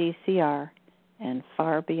RVGCR and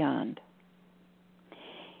far beyond.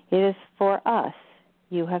 It is for us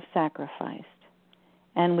you have sacrificed,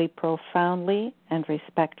 and we profoundly and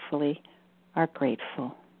respectfully are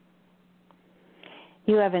grateful.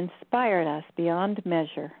 You have inspired us beyond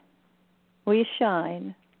measure. We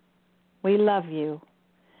shine, We love you.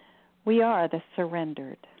 We are the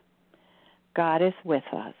surrendered. God is with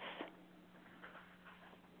us.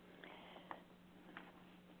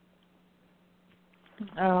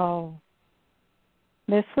 Oh.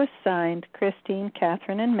 This was signed Christine,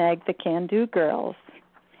 Catherine, and Meg, the Can-Do Girls,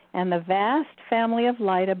 and the vast family of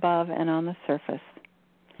light above and on the surface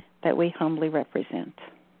that we humbly represent.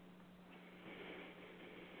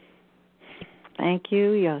 Thank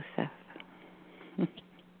you, Yosef.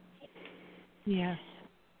 Yes.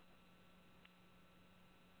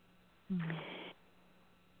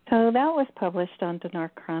 So that was published on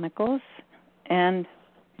Dinar Chronicles, and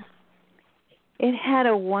it had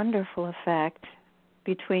a wonderful effect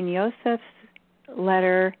between Yosef's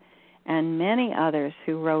letter and many others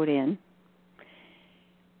who wrote in.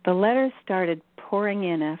 The letters started pouring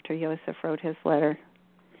in after Yosef wrote his letter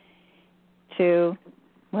to,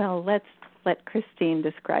 well, let's let Christine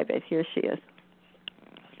describe it. Here she is.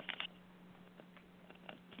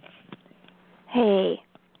 Hey,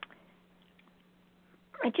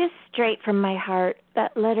 I just straight from my heart,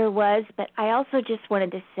 that letter was, but I also just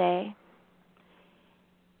wanted to say,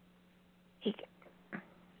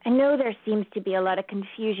 I know there seems to be a lot of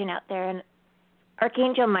confusion out there, and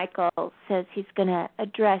Archangel Michael says he's going to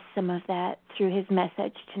address some of that through his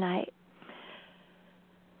message tonight.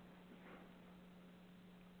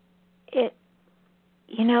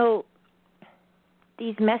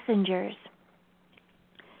 These messengers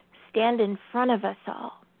stand in front of us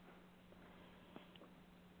all,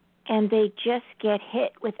 and they just get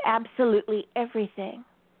hit with absolutely everything.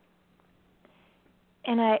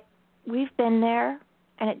 And we've been there,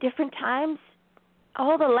 and at different times,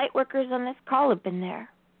 all the light workers on this call have been there.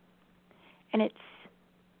 And it's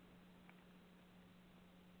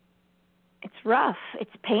rough,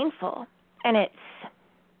 it's painful, and it's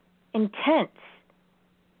intense.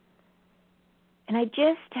 And I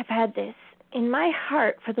just have had this in my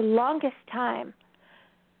heart for the longest time.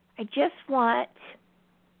 I just want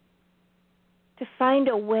to find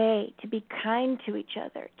a way to be kind to each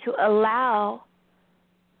other, to allow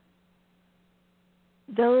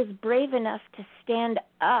those brave enough to stand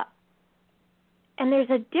up. And there's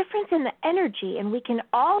a difference in the energy, and we can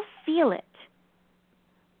all feel it.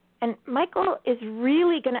 And Michael is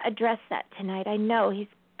really going to address that tonight. I know he's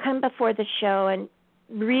come before the show and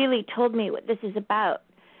really told me what this is about.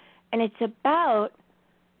 And it's about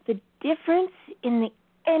the difference in the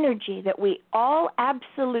energy that we all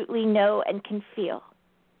absolutely know and can feel.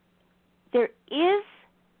 There is,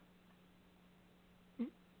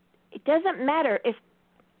 it doesn't matter if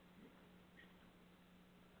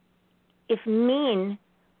mean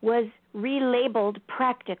was relabeled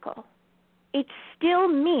practical. It's still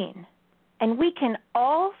mean, and we can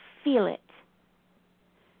all feel it.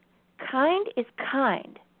 Kind is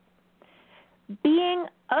kind. Being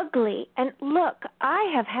ugly, and look, I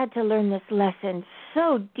have had to learn this lesson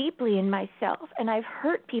so deeply in myself, and I've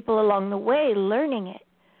hurt people along the way learning it.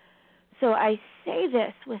 So I say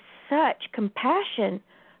this with such compassion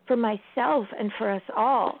for myself and for us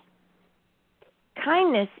all.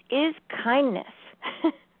 Kindness is kindness.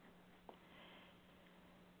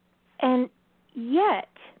 And yet,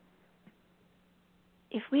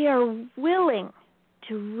 if we are willing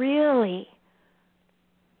to really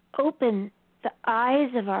open the eyes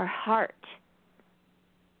of our heart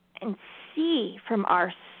and see from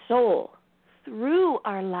our soul through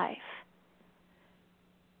our life.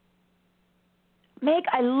 Meg,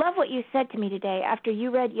 I love what you said to me today after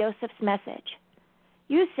you read Yosef's message.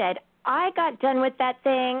 You said, I got done with that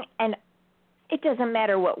thing, and it doesn't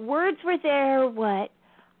matter what words were there,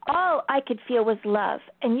 all I could feel was love.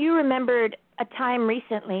 And you remembered a time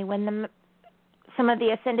recently when some of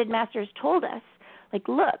the Ascended Masters told us,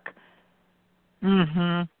 look.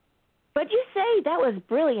 Mhm. What'd you say? That was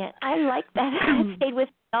brilliant. I like that. It stayed with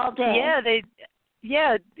me all day.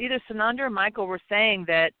 Either Sananda or Michael were saying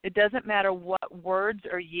that it doesn't matter what words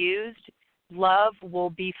are used, love will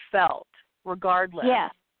be felt regardless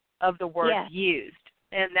of the words used.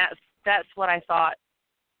 And that's what I thought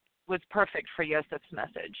was perfect for Yosef's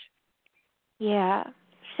message. Yeah.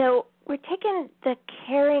 So we're taking the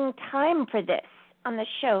caring time for this on the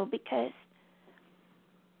show because,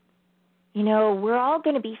 we're all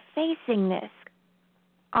going to be facing this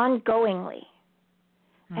ongoingly.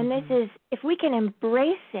 Mm-hmm. And this is, if we can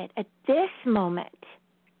embrace it at this moment,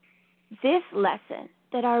 this lesson,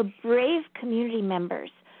 that our brave community members,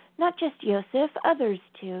 not just Yosef, others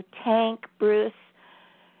too, Tank, Bruce,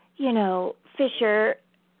 Fisher,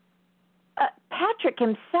 Patrick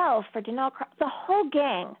himself, for Denal, the whole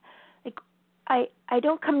gang. I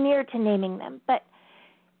don't come near to naming them, but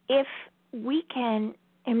if we can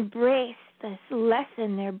embrace this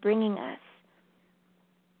lesson they're bringing us.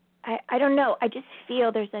 I don't know. I just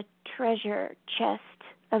feel there's a treasure chest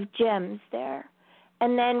of gems there.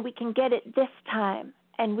 And then we can get it this time,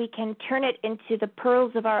 and we can turn it into the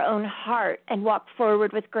pearls of our own heart and walk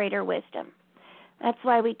forward with greater wisdom. That's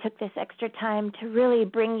why we took this extra time to really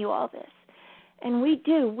bring you all this. And we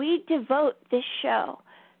do. We devote this show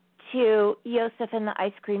to Yosef and the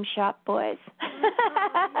Ice Cream Shop Boys.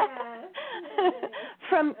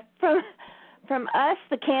 From us,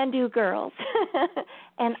 the Can-Do girls,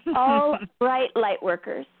 and all bright light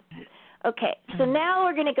workers. Okay, so now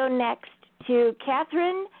we're going to go next to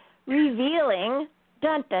Catherine revealing,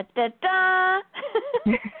 dun, dun, dun, dun,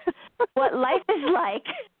 what life is like.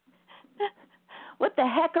 What the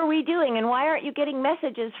heck are we doing, and why aren't you getting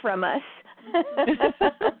messages from us?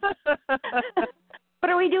 What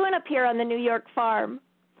are we doing up here on the New York farm?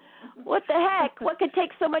 What the heck? What could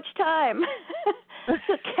take so much time?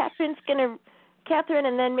 So Catherine,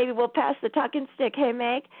 and then maybe we'll pass the talking stick, hey,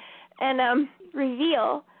 Meg, and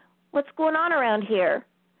reveal what's going on around here.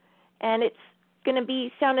 And it's going to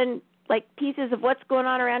be sounding like pieces of what's going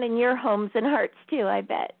on around in your homes and hearts, too, I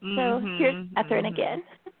bet. So here's Catherine again.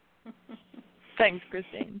 Thanks,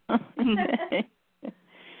 Christine.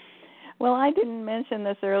 Well, I didn't mention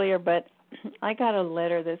this earlier, but I got a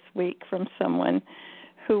letter this week from someone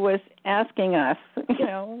who was asking us,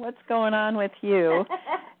 what's going on with you?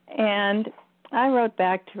 And I wrote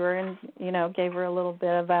back to her and, gave her a little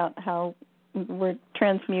bit about how we're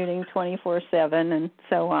transmuting 24/7 and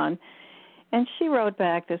so on. And she wrote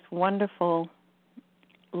back this wonderful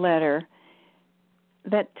letter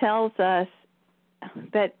that tells us,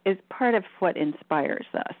 that is part of what inspires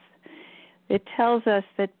us. It tells us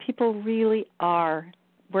that people really are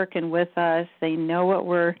working with us. They know what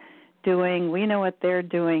we're doing. We know what they're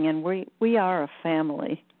doing, and we are a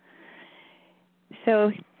family.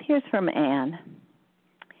 So here's from Anne.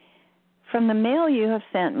 From the mail you have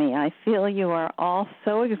sent me, I feel you are all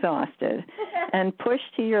so exhausted and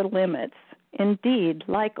pushed to your limits, indeed,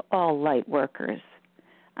 like all light workers.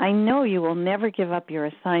 I know you will never give up your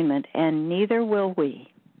assignment, and neither will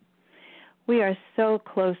we. We are so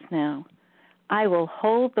close now. I will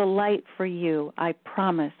hold the light for you, I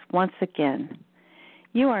promise, once again.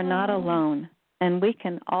 You are not alone, and we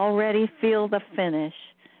can already feel the finish,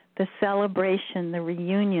 the celebration, the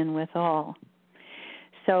reunion with all.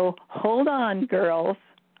 So hold on, girls.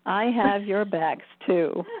 I have your backs,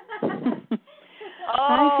 too.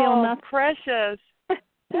 I feel nothing. Precious.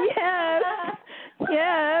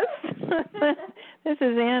 Yes. This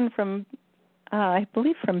is Anne from, I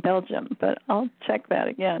believe from Belgium, but I'll check that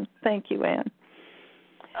again. Thank you, Anne.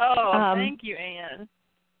 Thank you, Anne.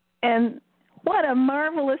 And what a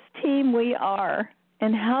marvelous team we are,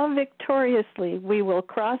 and how victoriously we will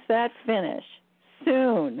cross that finish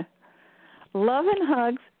soon. Love and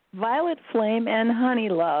hugs, Violet Flame, and Honey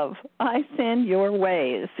Love, I send your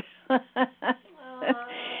ways.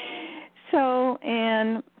 So,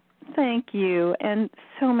 Anne, thank you, and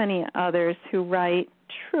so many others who write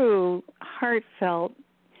true, heartfelt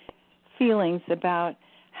feelings about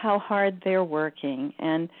how hard they're working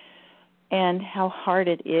and how hard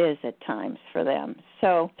it is at times for them.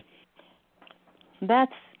 So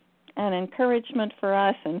that's an encouragement for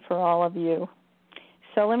us and for all of you.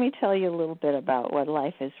 So let me tell you a little bit about what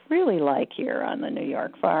life is really like here on the New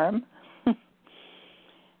York farm.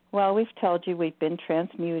 Well, we've told you we've been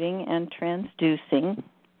transmuting and transducing,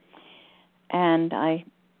 and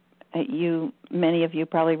many of you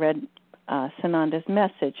probably read Sananda's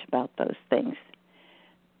message about those things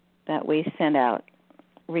that we sent out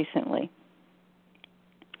recently.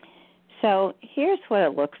 So here's what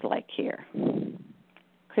it looks like here.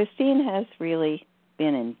 Christine has really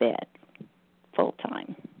been in bed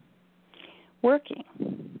full-time, working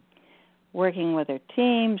with her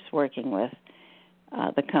teams, working with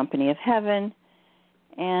the Company of Heaven,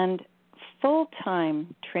 and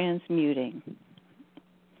full-time transmuting.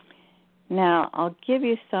 Now, I'll give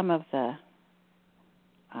you some of the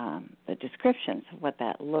descriptions of what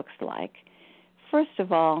that looks like. First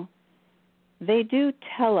of all, they do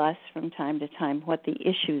tell us from time to time what the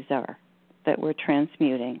issues are that we're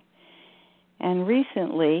transmuting. And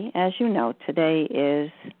recently, as you know, today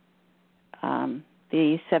is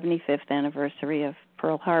the 75th anniversary of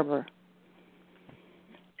Pearl Harbor.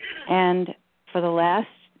 And for the last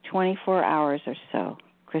 24 hours or so,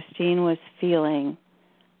 Christine was feeling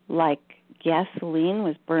like gasoline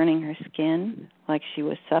was burning her skin, like she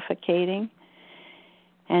was suffocating.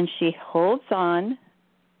 And she holds on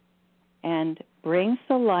and brings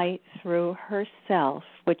the light through herself,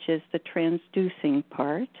 which is the transducing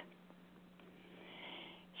part.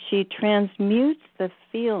 She transmutes the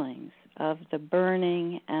feelings of the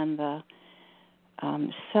burning and the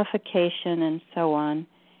suffocation and so on,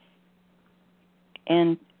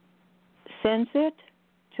 and sends it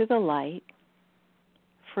to the light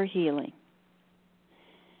for healing.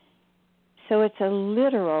 So it's a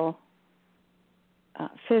literal,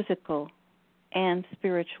 physical, and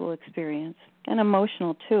spiritual experience, and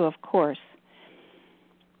emotional too, of course.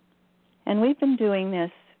 And we've been doing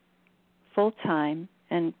this full time,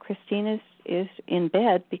 and Christine is in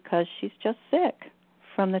bed because she's just sick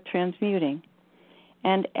from the transmuting.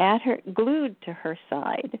 And glued to her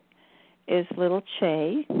side is little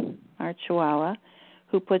Che, our Chihuahua,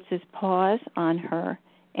 who puts his paws on her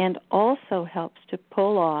and also helps to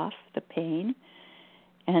pull off the pain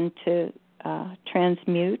and to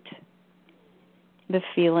transmute the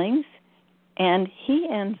feelings. And he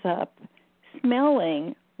ends up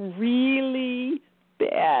smelling really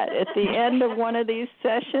bad at the end of one of these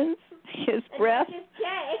sessions. His breath,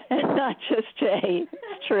 and not just Jay.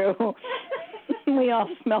 It's true. We all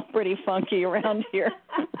smell pretty funky around here.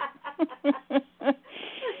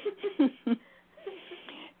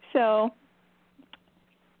 So,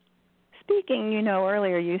 speaking,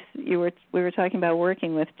 earlier we were talking about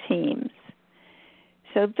working with teams.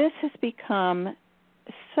 So this has become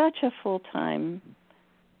such full-time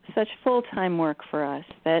work for us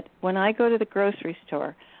that when I go to the grocery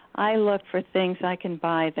store, I look for things I can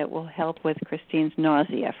buy that will help with Christine's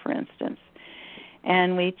nausea, for instance.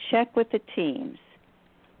 And we check with the teams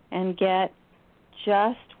and get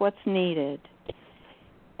just what's needed.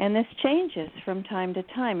 And this changes from time to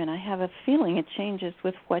time, and I have a feeling it changes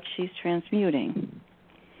with what she's transmuting.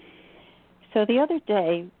 So the other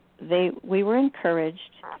day, we were encouraged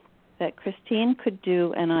that Christine could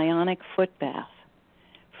do an ionic foot bath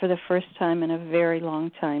for the first time in a very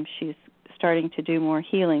long time. She's starting to do more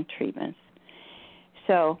healing treatments.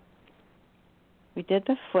 So we did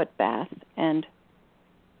the foot bath, and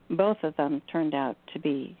both of them turned out to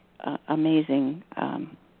be amazing,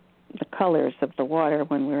 the colors of the water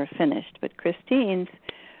when we were finished. But Christine's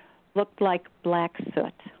looked like black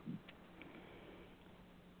soot.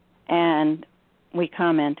 And we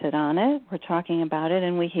commented on it, we're talking about it,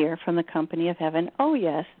 and we hear from the Company of Heaven, oh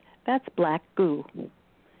yes, that's black goo.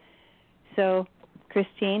 So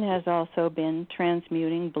Christine has also been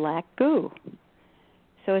transmuting black goo.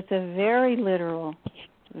 So it's a very literal,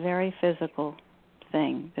 very physical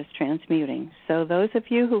thing, this transmuting. So those of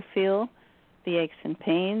you who feel the aches and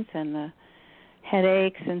pains and the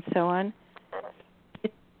headaches and so on,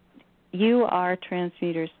 you are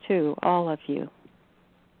transmuters too, all of you.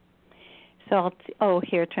 So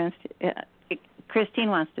Christine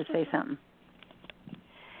wants to say something.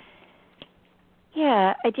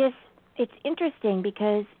 Yeah, it's interesting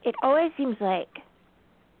because it always seems like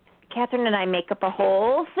Catherine and I make up a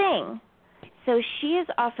whole thing. So she is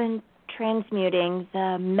often transmuting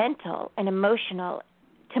the mental and emotional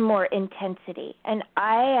to more intensity. And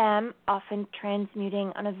I am often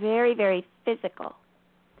transmuting on a very, very physical.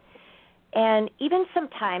 And even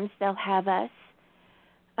sometimes they'll have us,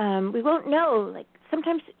 we won't know, like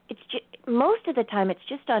sometimes most of the time it's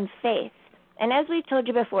just on faith. And as we told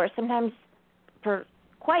you before, sometimes for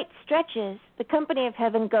quite stretches, the Company of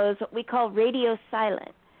Heaven goes what we call radio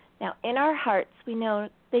silent. Now, in our hearts, we know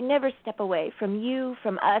they never step away from you,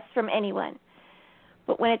 from us, from anyone.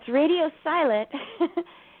 But when it's radio silent,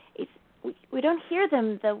 we don't hear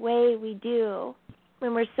them the way we do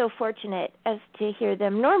when we're so fortunate as to hear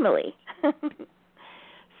them normally.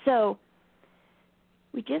 So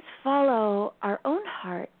we just follow our own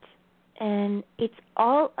heart, and it's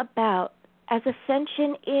all about, as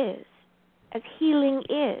ascension is, as healing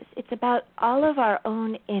is, it's about all of our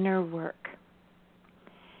own inner work.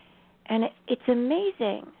 And it's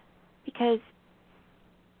amazing because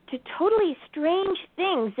to totally strange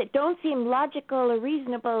things that don't seem logical or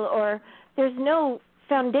reasonable or there's no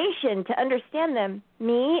foundation to understand them,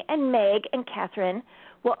 me and Meg and Catherine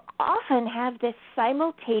will often have this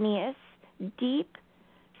simultaneous, deep,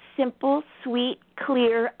 simple, sweet,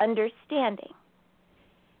 clear understanding,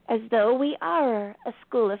 as though we are a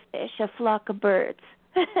school of fish, a flock of birds.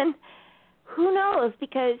 And who knows,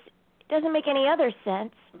 because it doesn't make any other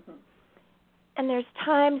sense. Mm-hmm. And there's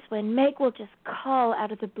times when Meg will just call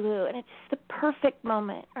out of the blue, and it's the perfect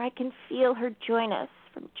moment, or I can feel her join us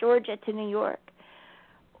from Georgia to New York.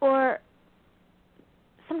 Or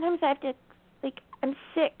sometimes I have to, I'm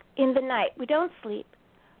sick in the night. We don't sleep.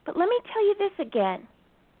 But let me tell you this again.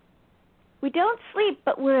 We don't sleep,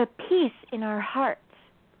 but we're at peace in our hearts.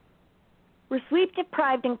 We're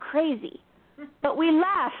sleep-deprived and crazy, but we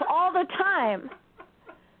laugh all the time,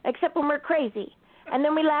 except when we're crazy. And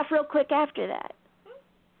then we laugh real quick after that.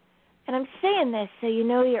 And I'm saying this so you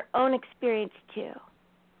know your own experience too.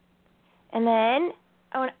 And then,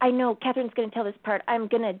 I know Catherine's going to tell this part. I'm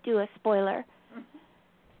going to do a spoiler.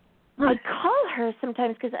 I call her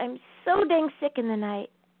sometimes because I'm so dang sick in the night.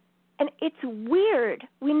 And it's weird.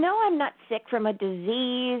 We know I'm not sick from a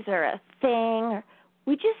disease or a thing.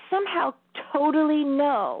 We just somehow totally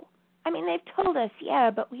know. I mean, they've told us, yeah,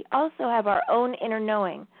 but we also have our own inner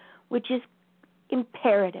knowing, which is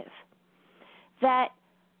imperative. That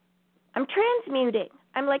I'm transmuting.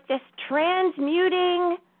 I'm like this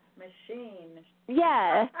transmuting machine.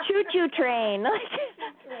 Yeah, choo-choo train.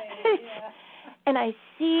 And I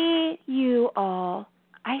see you all.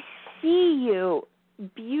 I see you.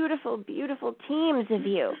 Beautiful, beautiful teams of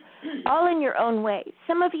you, all in your own way.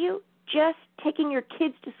 Some of you just taking your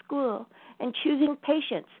kids to school and choosing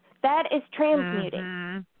patience. That is transmuting.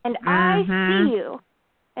 Mm-hmm. And I see you,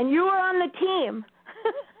 and you are on the team.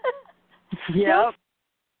 Yep.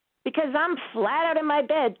 Because I'm flat out in my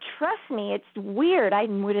bed. Trust me, it's weird. I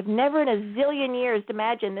would have never in a zillion years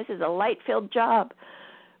imagined this is a light-filled job.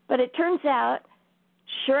 But it turns out,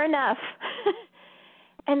 sure enough,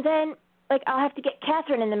 and then like I'll have to get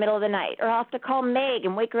Catherine in the middle of the night, or I'll have to call Meg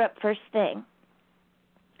and wake her up first thing.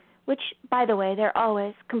 Which, by the way, they're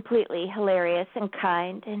always completely hilarious and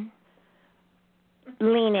kind and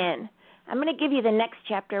lean in. I'm going to give you the next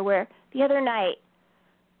chapter where the other night,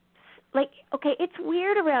 like, okay, it's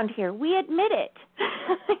weird around here. We admit it.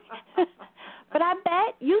 But I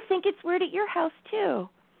bet you think it's weird at your house, too.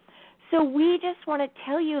 So we just want to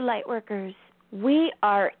tell you, Lightworkers, we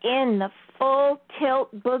are in the full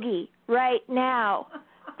tilt boogie right now.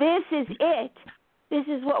 This is it. This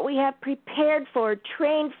is what we have prepared for,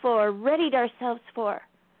 trained for, readied ourselves for.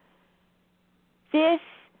 This,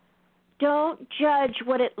 don't judge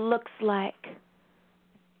what it looks like.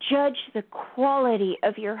 Judge the quality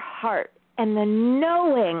of your heart and the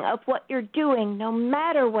knowing of what you're doing, no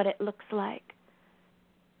matter what it looks like.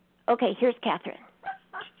 Okay, here's Catherine.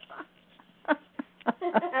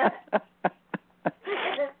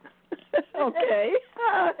 Okay.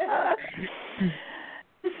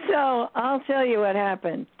 So I'll tell you what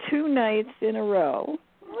happened. 2 nights in a row.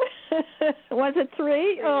 Was it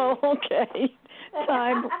 3? Oh, okay.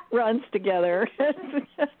 Time runs together.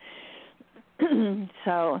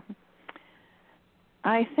 So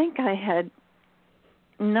I think I had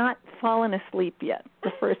not fallen asleep yet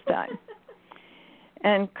the first time.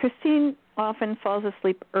 And Christine often falls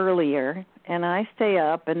asleep earlier, and I stay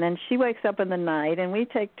up, and then she wakes up in the night, and we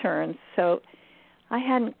take turns. So I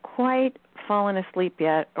hadn't quite fallen asleep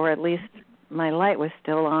yet, or at least my light was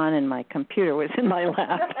still on and my computer was in my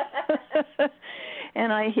lap.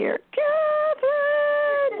 And I hear,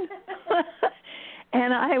 Catherine!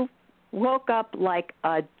 And I woke up like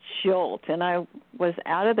a jolt, and I was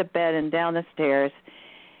out of the bed and down the stairs,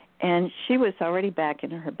 and she was already back in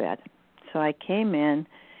her bed. So I came in,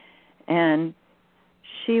 and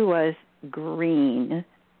she was green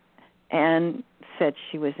and said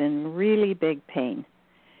she was in really big pain.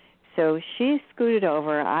 So she scooted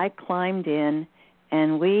over, I climbed in,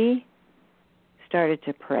 and we started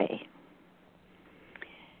to pray.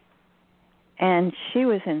 And she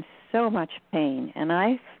was in so much pain, and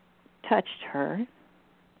I touched her.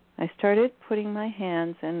 I started putting my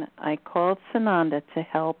hands, and I called Sananda to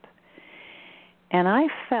help. And I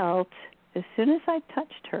felt, as soon as I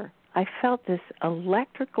touched her, I felt this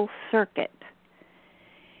electrical circuit.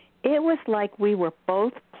 It was like we were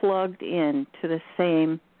both plugged in to the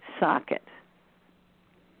same socket.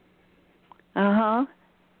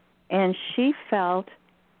 And she felt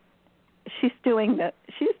she's doing the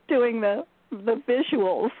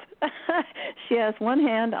visuals. She has one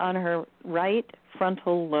hand on her right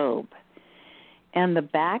frontal lobe, and the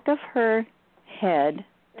back of her head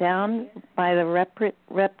down by the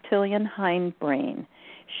reptilian hindbrain.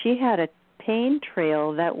 She had a pain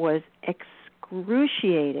trail that was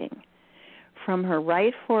excruciating from her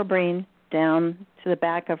right forebrain down to the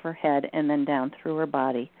back of her head and then down through her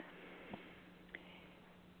body.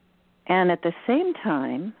 And at the same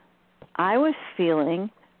time, I was feeling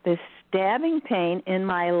this stabbing pain in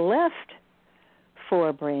my left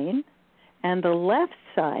forebrain and the left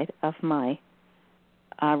side of my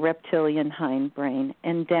reptilian hindbrain,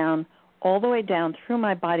 and down all the way down through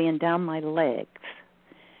my body and down my legs,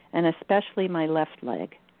 and especially my left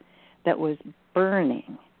leg that was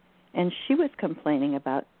burning. And she was complaining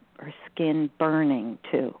about her skin burning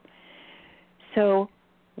too. So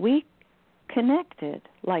we connected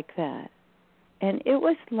like that. And it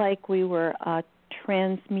was like we were a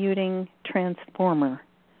transmuting transformer.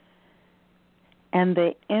 And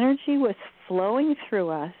the energy was flowing through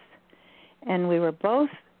us, and we were both,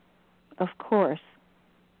 of course,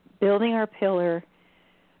 building our pillar,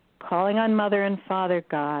 calling on Mother and Father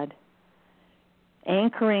God,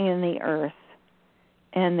 anchoring in the earth.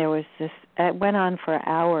 And there was this, it went on for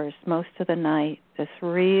hours, most of the night, this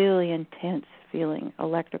really intense feeling,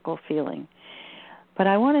 electrical feeling. But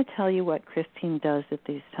I want to tell you what Christine does at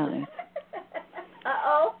these times.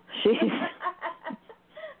 Uh-oh.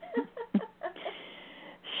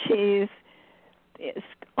 She's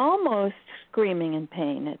almost screaming in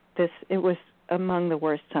pain. It was among the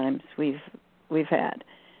worst times we've had.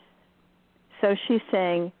 So she's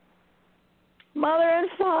saying, Mother and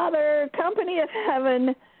Father, Company of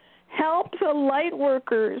Heaven, help the light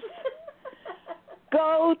workers.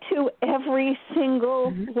 Go to every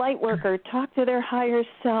single light worker. Talk to their higher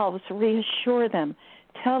selves. Reassure them.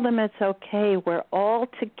 Tell them it's okay. We're all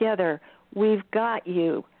together. We've got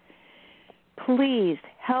you. Please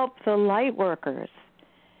help the light workers.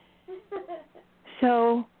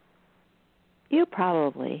 So you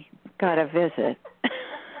probably got a visit.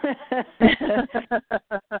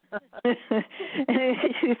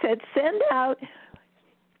 She said, send out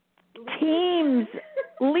teams,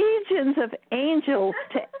 legions of angels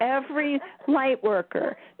to every light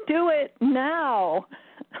worker. Do it now.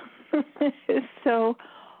 So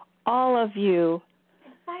all of you.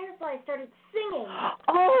 And Firefly started singing.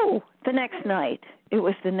 Oh, the next night. It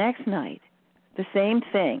was the next night. The same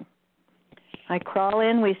thing. I crawl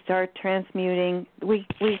in, we start transmuting. We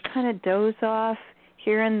kind of doze off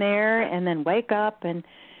here and there and then wake up and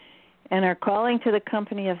are calling to the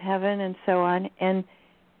Company of Heaven and so on. And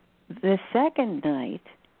the second night,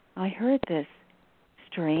 I heard this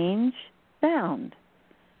strange sound.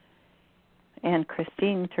 And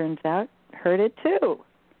Christine, turns out, heard it too.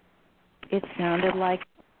 It sounded like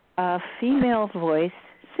a female voice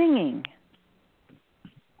singing.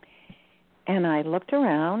 And I looked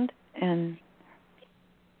around and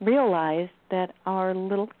realized that our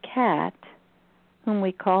little cat, whom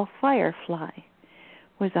we call Firefly,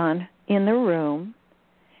 was in the room,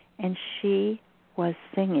 and she was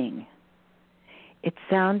singing. It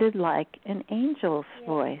sounded like an angel's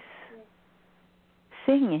voice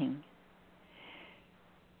singing.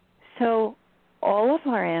 So all of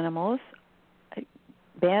our animals,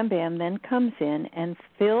 Bam Bam then comes in and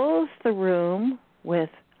fills the room with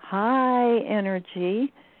high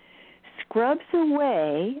energy, scrubs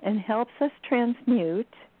away and helps us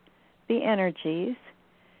transmute the energies.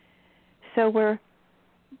 So we're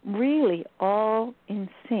really all in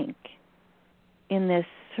sync in this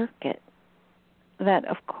circuit that,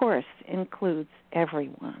 of course, includes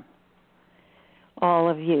everyone. All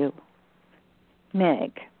of you,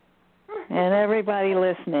 Meg, and everybody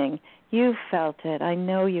listening, you felt it. I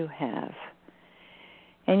know you have.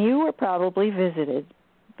 And you were probably visited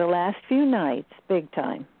the last few nights big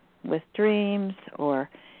time with dreams or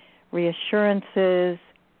reassurances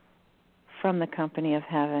from the Company of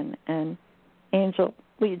Heaven and angel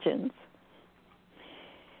legions.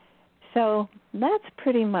 So that's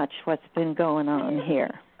pretty much what's been going on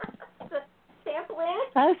here. Sampling?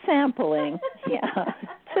 A sampling, yeah.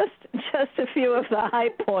 Just a few of the high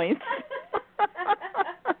points.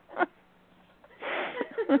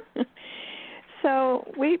 So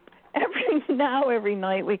every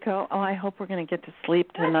night we go, oh, I hope we're going to get to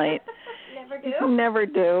sleep tonight. Never do? Never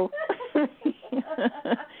do.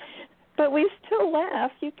 But we still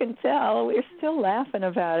laugh. You can tell. We're still laughing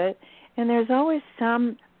about it. And there's always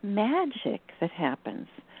some magic that happens,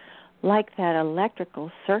 like that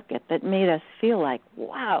electrical circuit that made us feel like,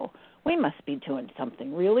 wow, we must be doing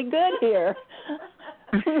something really good here.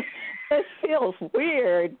 This feels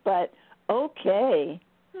weird, but okay.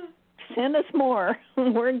 Send us more.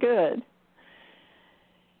 We're good.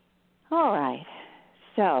 All right.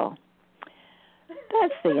 So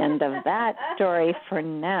that's the end of that story for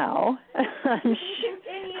now. I'm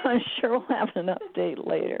sure we'll have an update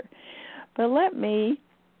later. But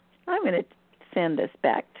I'm going to send this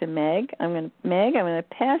back to Meg. I'm going to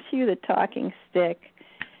pass you the talking stick,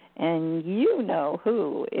 and you know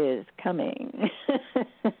who is coming.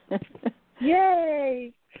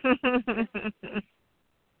 Yay!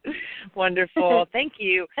 Wonderful. Thank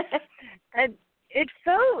you. And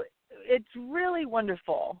it's really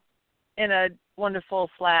wonderful in a wonderful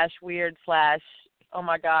 / weird / oh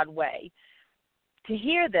my God way to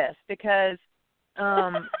hear this, because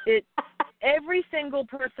every single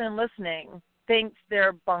person listening thinks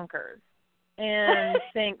they're bunkers and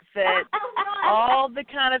thinks that all the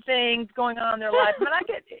kind of things going on in their life. I mean, I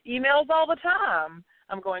get emails all the time.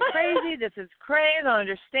 I'm going crazy. This is crazy. I don't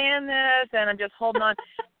understand this, and I'm just holding on.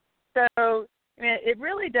 So I mean, it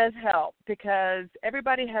really does help, because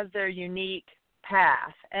everybody has their unique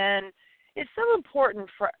path, and it's so important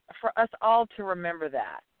for us all to remember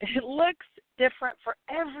that. It looks different for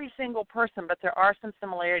every single person, but there are some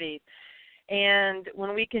similarities. And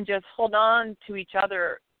when we can just hold on to each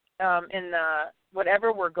other in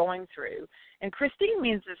whatever we're going through. And Christine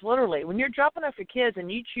means this literally. When you're dropping off your kids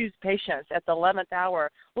and you choose patience at the 11th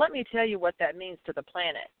hour, let me tell you what that means to the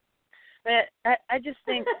planet. But I just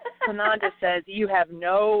think Sananda says you have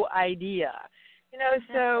no idea.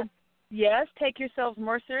 So yes, take yourselves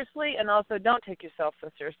more seriously, and also don't take yourself so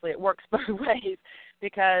seriously. It works both ways,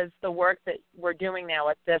 because the work that we're doing now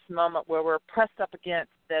at this moment where we're pressed up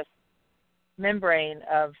against this membrane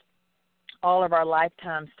of all of our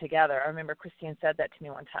lifetimes together. I remember Christine said that to me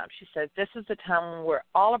one time. She said, this is the time where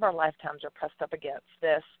all of our lifetimes are pressed up against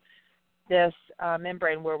this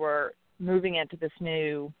membrane where we're moving into this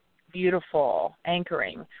new beautiful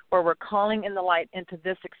anchoring, where we're calling in the light into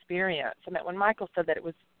this experience. I mean, when Michael said that, it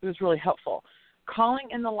was really helpful. Calling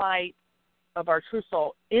in the light of our true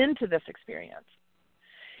soul into this experience.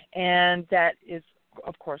 And that is,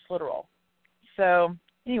 of course, literal. So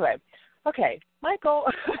anyway, okay, Michael.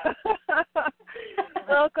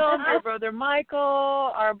 Welcome, dear brother Michael,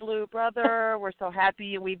 our blue brother. We're so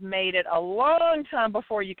happy we've made it a long time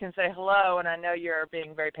before you can say hello, and I know you're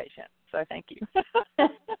being very patient, so thank you.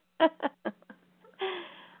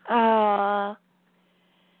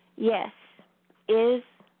 Yes, is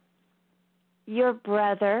your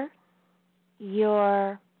brother,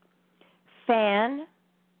 your fan,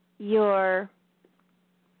 your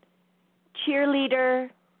cheerleader,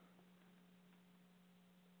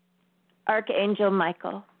 Archangel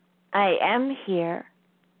Michael. I am here.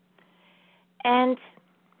 And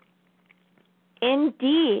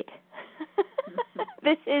indeed,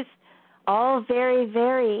 this is all very,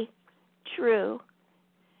 very true.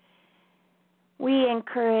 We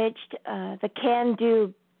encouraged the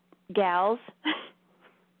can-do gals,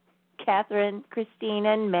 Catherine, Christine,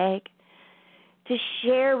 and Meg, to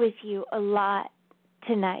share with you a lot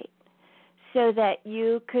tonight so that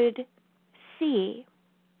you could see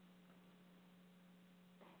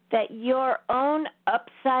that your own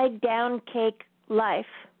upside-down cake life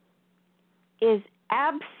is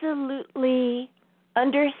absolutely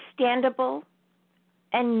understandable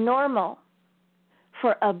and normal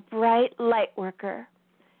for a bright light worker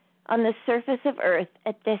on the surface of Earth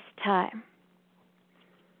at this time.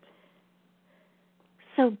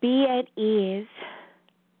 So be at ease.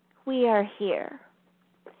 We are here.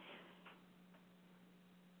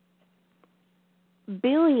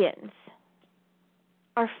 Billions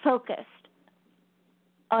are focused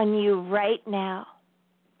on you right now.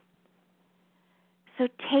 So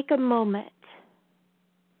take a moment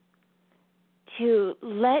to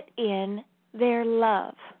let in their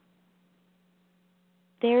love,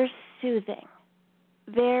 their soothing,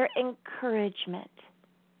 their encouragement,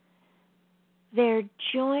 their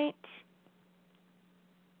joint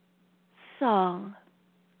song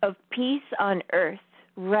of peace on earth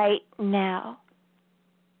right now.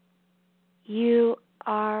 You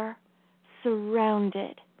are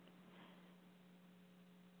surrounded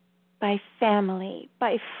by family,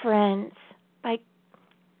 by friends, by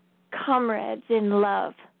comrades in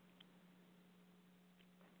love.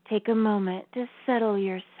 Take a moment to settle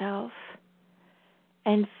yourself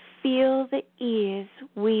and feel the ease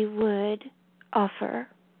we would offer.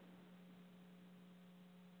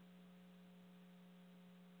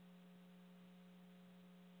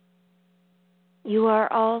 You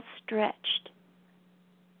are all stretched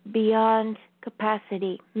beyond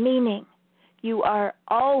capacity, meaning you are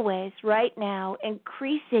always right now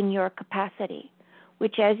increasing your capacity,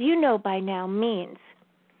 which, as you know by now, means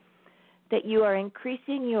that you are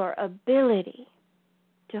increasing your ability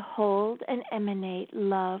to hold and emanate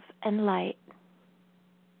love and light,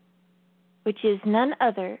 which is none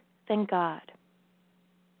other than God.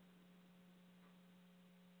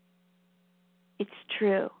 It's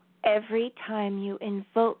true. Every time you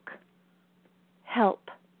invoke help,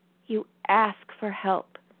 you ask for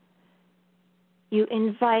help, you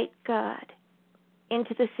invite God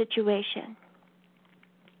into the situation,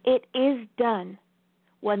 it is done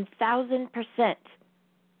 1,000%.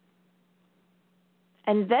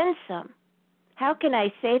 And then some. How can I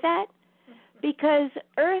say that? Because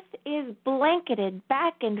Earth is blanketed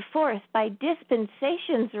back and forth by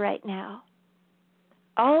dispensations right now.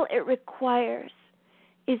 All it requires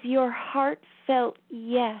is your heartfelt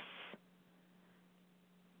yes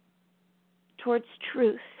towards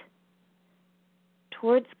truth,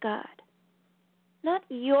 towards God. Not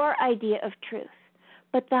your idea of truth,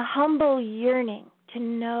 but the humble yearning to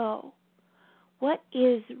know what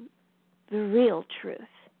is the real truth.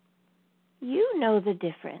 You know the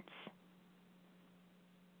difference.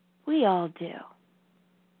 We all do.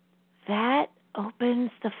 That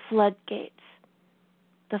opens the floodgates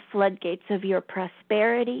of your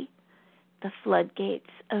prosperity, the floodgates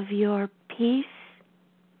of your peace,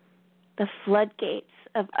 the floodgates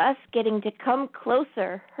of us getting to come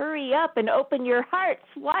closer. Hurry up and open your hearts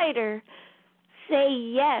wider. Say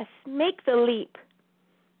yes. Make the leap.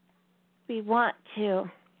 We want to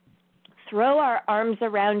throw our arms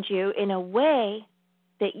around you in a way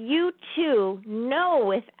that you too know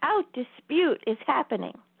without dispute is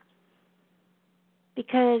happening.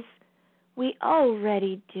 Because we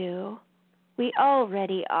already do. We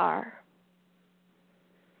already are.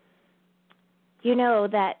 You know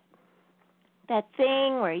that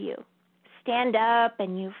thing where you stand up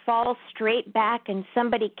and you fall straight back and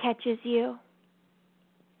somebody catches you?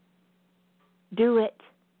 Do it.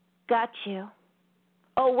 Got you.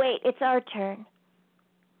 Oh, wait, it's our turn.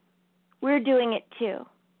 We're doing it too.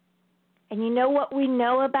 And you know what we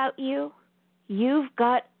know about you? You've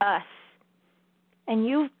got us. And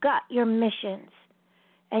you've got your missions.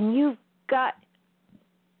 And you've got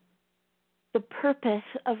the purpose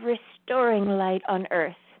of restoring light on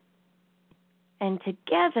earth. And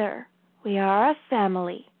together, we are a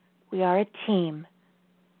family. We are a team.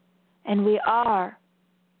 And we are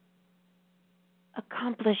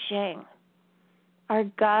accomplishing our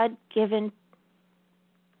God-given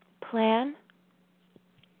plan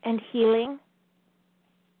and healing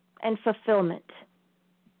and fulfillment.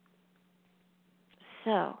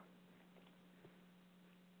 So,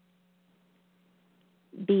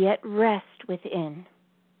 be at rest within.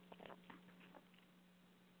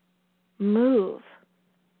 Move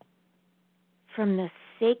from the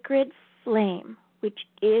sacred flame which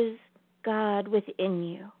is God within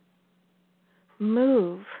you.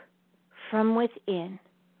 Move from within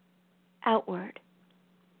outward.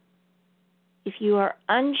 If you are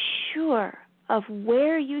unsure of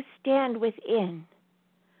where you stand within,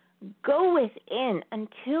 go within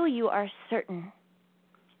until you are certain,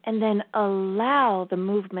 and then allow the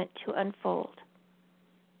movement to unfold.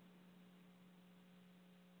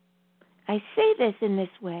 I say this in this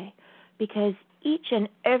way because each and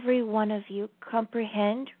every one of you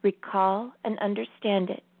comprehend, recall, and understand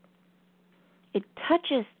it. It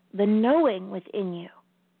touches the knowing within you.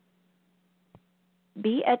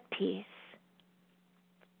 Be at peace.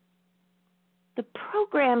 The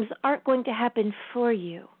programs aren't going to happen for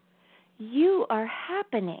you. You are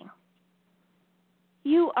happening.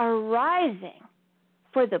 You are rising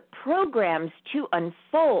for the programs to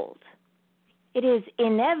unfold. It is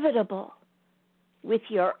inevitable with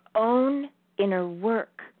your own inner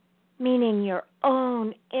work, meaning your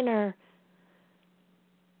own inner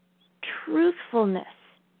truthfulness,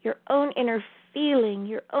 your own inner feeling,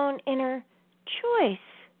 your own inner choice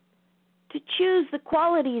to choose the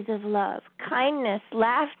qualities of love, kindness,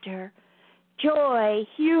 laughter, joy,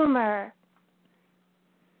 humor.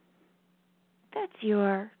 That's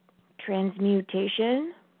your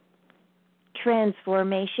transmutation,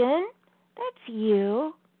 transformation. That's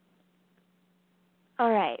you.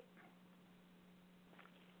 All right.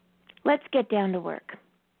 Let's get down to work.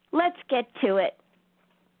 Let's get to it.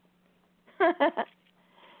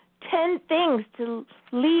 10 things to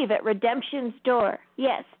leave at redemption's door.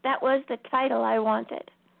 Yes, that was the title I wanted.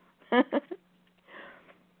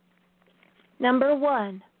 Number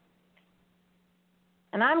 1.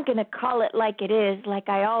 And I'm going to call it like it is, like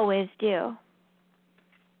I always do.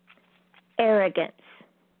 Arrogance.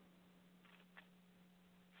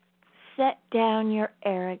 Set down your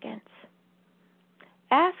arrogance.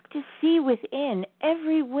 Ask to see within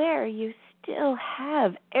everywhere you still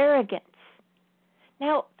have arrogance.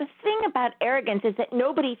 Now, the thing about arrogance is that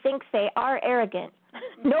nobody thinks they are arrogant.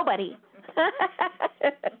 Nobody.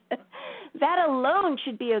 That alone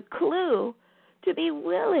should be a clue to be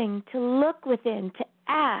willing to look within, to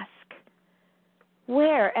ask,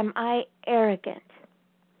 where am I arrogant?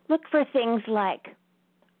 Look for things like,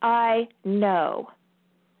 I know,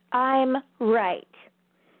 I'm right,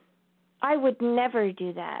 I would never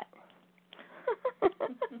do that.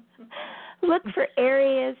 Look for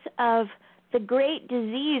areas of the great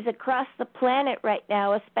disease across the planet right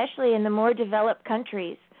now, especially in the more developed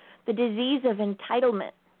countries, the disease of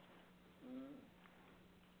entitlement.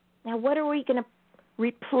 Now, what are we going to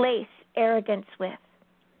replace arrogance with?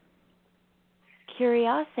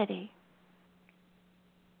 Curiosity,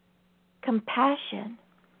 compassion.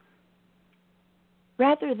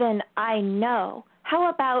 Rather than I know, how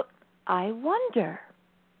about I wonder?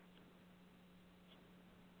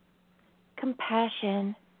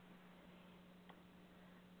 Compassion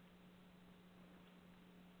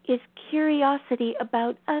is curiosity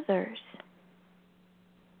about others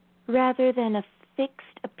rather than a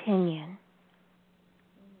fixed opinion.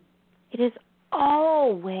 It is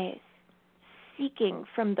always seeking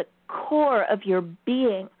from the core of your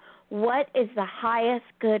being what is the highest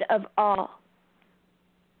good of all.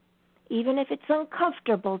 Even if it's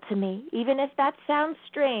uncomfortable to me, even if that sounds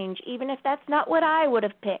strange, even if that's not what I would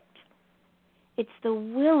have picked, it's the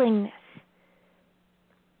willingness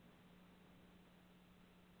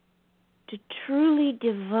to truly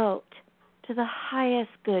devote to the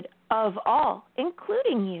highest good of all,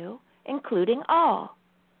 including you, including all.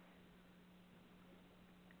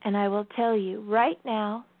 And I will tell you right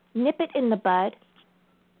now, nip it in the bud,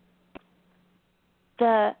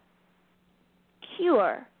 the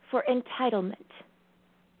cure for entitlement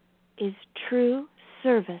is true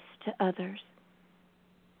service to others.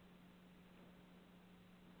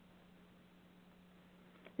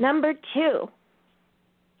 Number 2,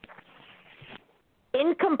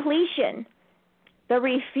 incompletion, the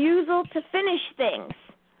refusal to finish things.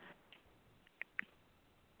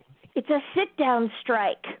 It's a sit-down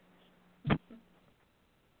strike.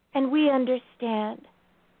 And we understand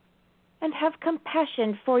and have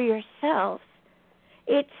compassion for yourselves.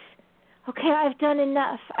 It's, okay, I've done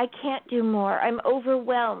enough. I can't do more. I'm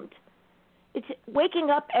overwhelmed. It's waking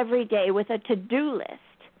up every day with a to-do list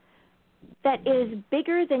that is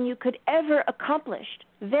bigger than you could ever accomplish.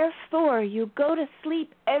 Therefore, you go to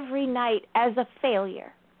sleep every night as a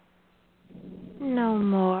failure. No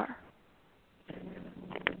more.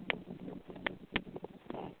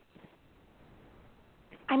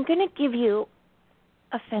 I'm going to give you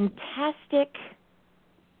a fantastic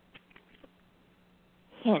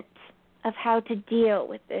hint of how to deal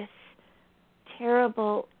with this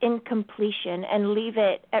terrible incompletion and leave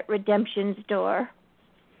it at redemption's door.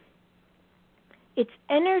 It's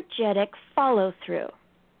energetic follow-through.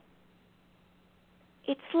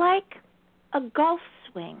 It's like a golf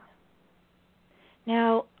swing.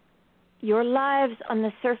 Now, your lives on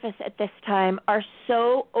the surface at this time are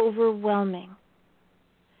so overwhelming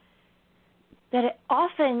that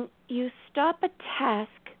often you stop a task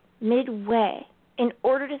midway in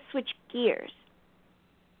order to switch gears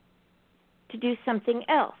to do something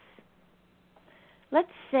else.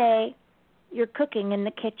 Let's say you're cooking in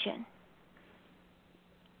the kitchen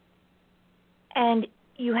and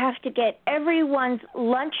you have to get everyone's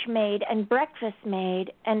lunch made and breakfast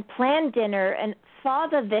made and plan dinner and thaw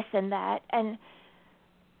the this and that and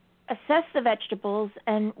assess the vegetables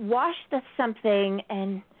and wash the something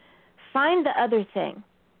and find the other thing.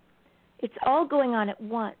 It's all going on at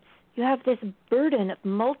once. You have this burden of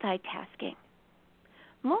multitasking.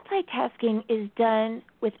 Multitasking is done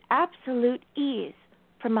with absolute ease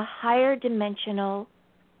from a higher dimensional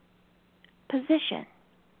position,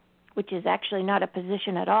 which is actually not a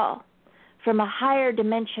position at all, from a higher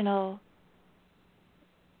dimensional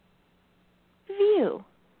view.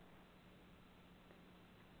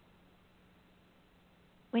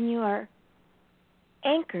 When you are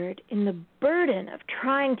anchored in the burden of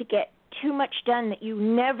trying to get too much done that you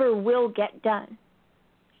never will get done,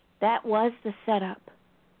 that was the setup.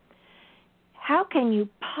 How can you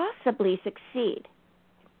possibly succeed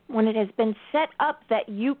when it has been set up that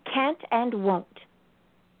you can't and won't?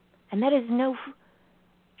 And that is no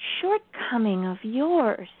shortcoming of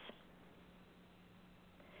yours.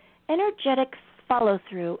 Energetic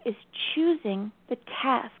follow-through is choosing the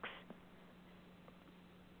tasks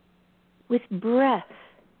with breath,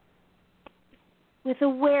 with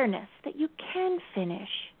awareness that you can finish.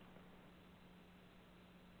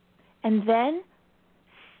 And then,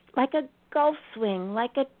 like a golf swing,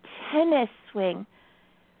 like a tennis swing,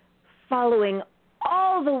 following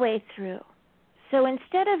all the way through. So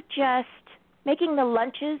instead of just making the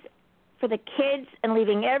lunches for the kids and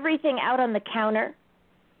leaving everything out on the counter,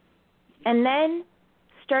 and then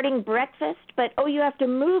starting breakfast, but you have to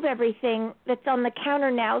move everything that's on the counter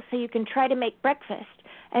now so you can try to make breakfast.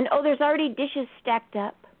 And there's already dishes stacked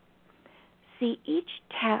up. See each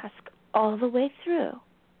task all the way through.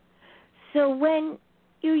 So when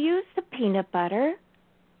you use the peanut butter,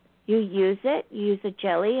 you use the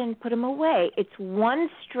jelly and put them away. It's one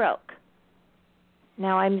stroke.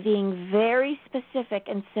 Now I'm being very specific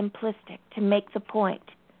and simplistic to make the point.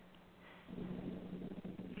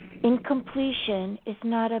 Incompletion is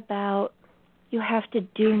not about you have to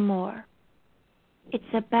do more. It's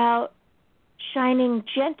about shining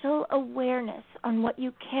gentle awareness on what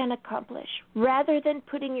you can accomplish rather than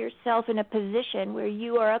putting yourself in a position where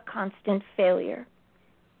you are a constant failure.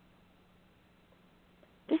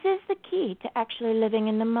 This is the key to actually living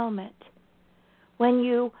in the moment. When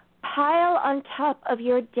you pile on top of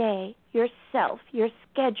your day, yourself, your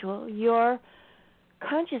schedule, your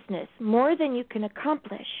consciousness, more than you can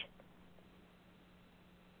accomplish,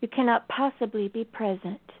 You cannot possibly be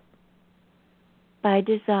present by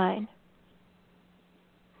design.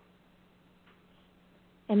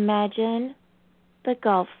 Imagine the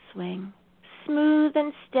golf swing, smooth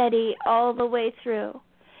and steady all the way through,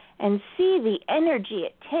 and see the energy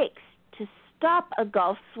it takes to stop a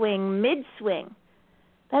golf swing mid-swing.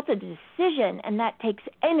 That's a decision, and that takes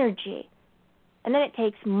energy. And then it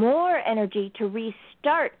takes more energy to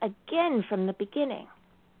restart again from the beginning.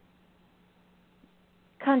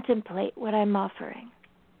 Contemplate what I'm offering.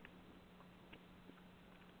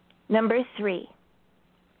 Number 3.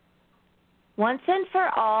 Once and for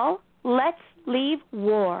all, let's leave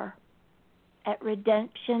war at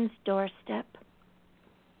redemption's doorstep.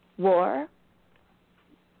 War.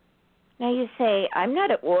 Now you say, I'm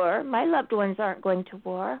not at war. My loved ones aren't going to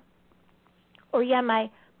war. Or yeah, my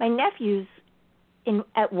nephew's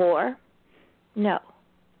at war. No.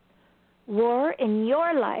 War in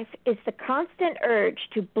your life is the constant urge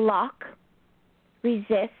to block,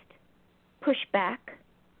 resist, push back,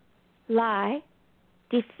 lie,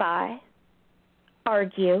 defy,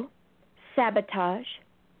 argue, sabotage,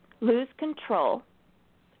 lose control,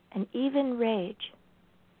 and even rage.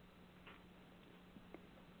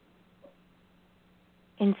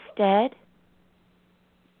 Instead,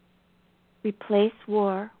 replace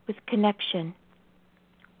war with connection.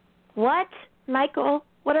 What, Michael?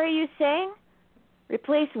 What are you saying?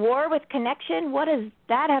 Replace war with connection? What does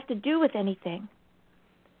that have to do with anything?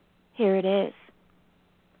 Here it is.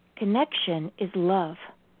 Connection is love.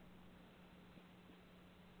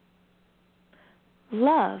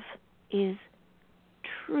 Love is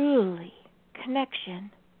truly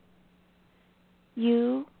connection.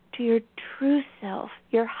 You to your true self,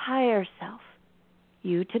 your higher self.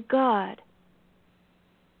 You to God.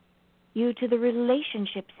 You to the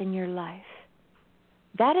relationships in your life.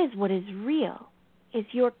 That is what is real, is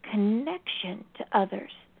your connection to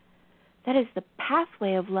others. That is the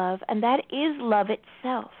pathway of love, and that is love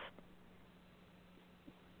itself.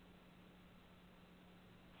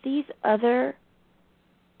 These other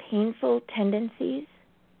painful tendencies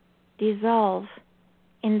dissolve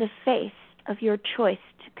in the face of your choice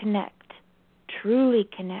to connect, truly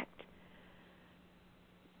connect.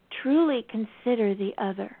 Truly consider the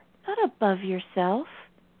other, not above yourself,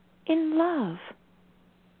 in love.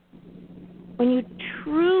 When you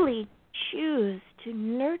truly choose to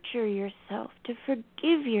nurture yourself, to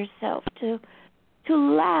forgive yourself, to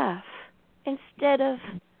laugh instead of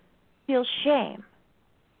feel shame.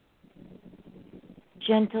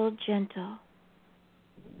 Gentle, gentle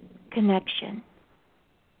connection.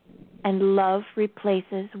 And love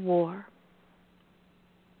replaces war.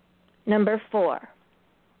 Number 4,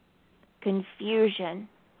 confusion.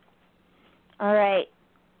 All right,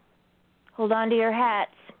 hold on to your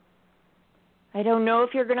hats. I don't know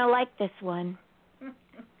if you're going to like this one.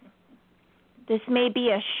 This may be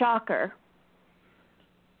a shocker,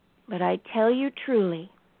 but I tell you truly,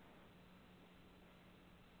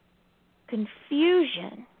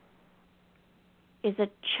 confusion is a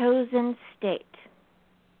chosen state.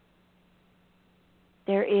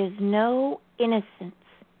 There is no innocence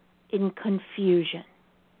in confusion.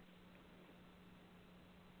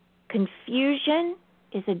 Confusion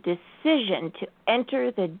is a decision to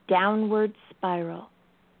enter the downward spiral.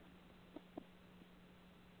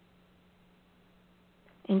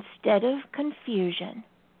 Instead of confusion,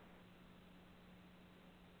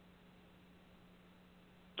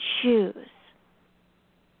 choose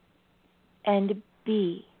and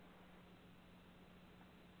be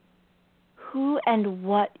who and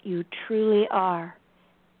what you truly are.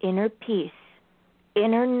 Inner peace,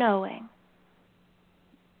 inner knowing.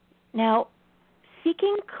 Now,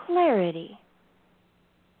 seeking clarity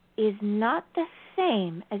is not the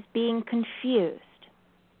same as being confused.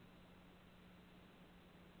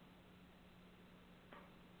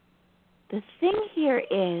 The thing here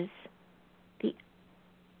is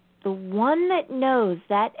the one that knows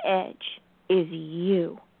that edge is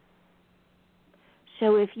you.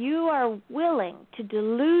 So if you are willing to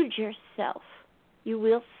delude yourself, you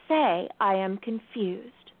will say, I am confused.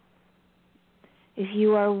 If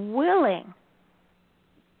you are willing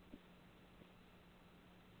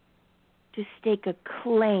to stake a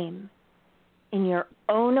claim in your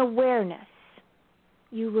own awareness,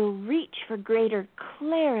 you will reach for greater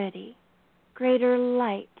clarity, greater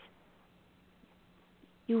light.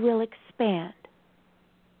 You will expand.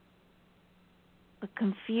 But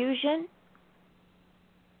confusion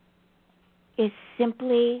is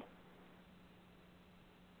simply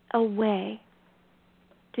a way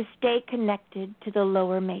to stay connected to the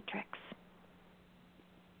lower matrix.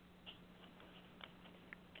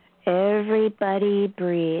 Everybody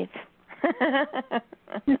breathe.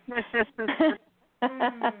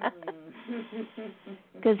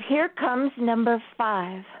 Because here comes number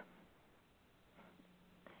 5.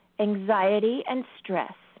 Anxiety and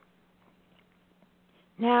stress.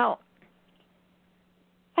 Now,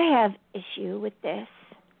 I have issue with this.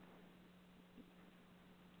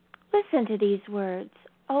 Listen to these words.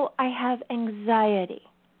 Oh, I have anxiety.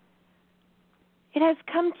 It has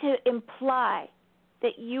come to imply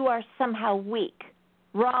that you are somehow weak.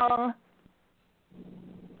 Wrong.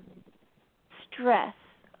 Stress.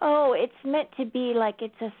 Oh, it's meant to be like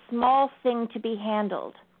it's a small thing to be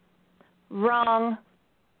handled. Wrong.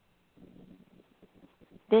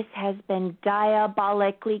 This has been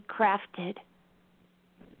diabolically crafted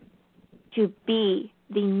to be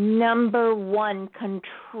the number 1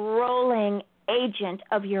 controlling agent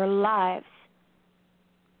of your lives.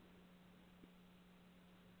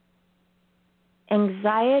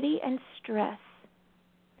 Anxiety and stress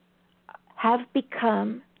have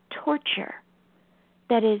become torture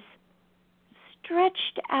that is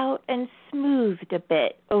stretched out and smoothed a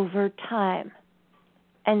bit over time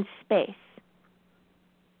and space.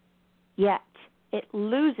 Yet it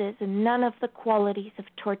loses none of the qualities of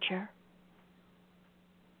torture.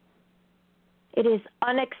 It is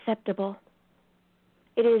unacceptable.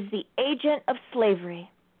 It is the agent of slavery.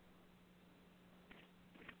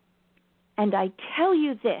 And I tell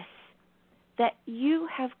you this, that you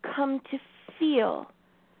have come to feel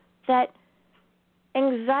that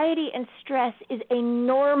anxiety and stress is a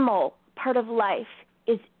normal part of life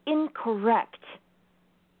is incorrect.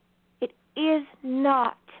 It is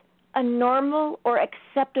not a normal or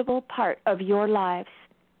acceptable part of your lives.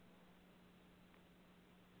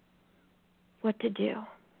 What to do?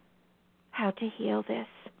 How to heal this?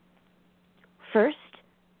 First,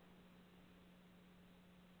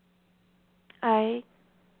 I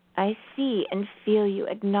see and feel you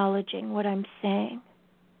acknowledging what I'm saying.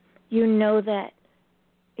 You know that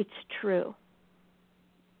it's true.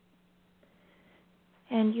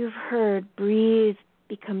 And you've heard breathe,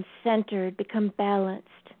 become centered, become balanced.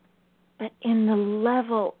 But in the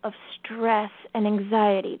level of stress and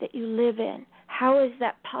anxiety that you live in, how is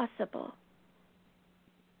that possible?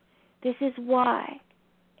 This is why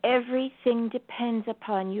everything depends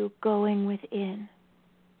upon you going within.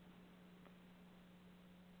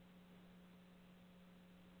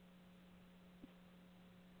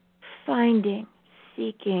 Finding,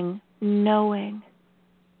 seeking, knowing.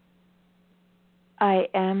 I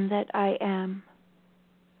am that I am.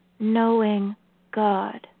 Knowing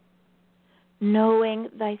God. Knowing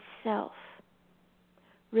thyself.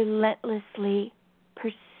 Relentlessly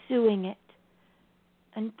pursuing it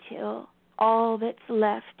until all that's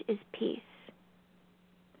left is peace.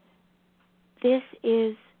 This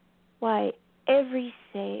is why every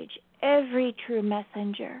sage, every true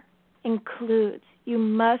messenger includes you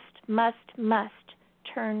must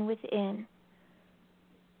turn within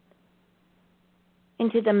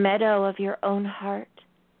into the meadow of your own heart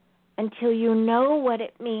until you know what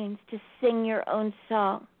it means to sing your own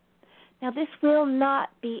song. Now, this will not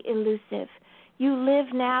be elusive. You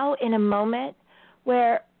live now in a moment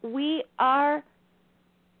where we are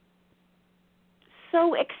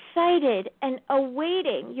so excited and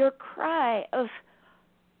awaiting your cry of,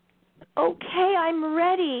 okay, I'm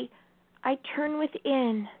ready. I turn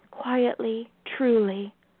within quietly,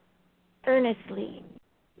 truly, earnestly,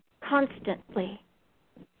 constantly.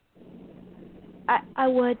 I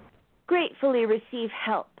would gratefully receive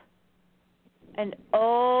help. And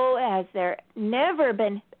oh, has there never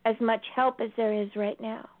been as much help as there is right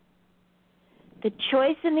now. The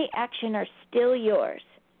choice and the action are still yours.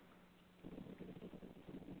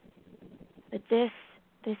 But this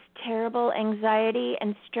terrible anxiety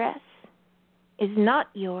and stress is not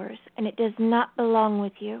yours, and it does not belong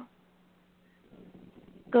with you.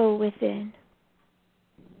 Go within.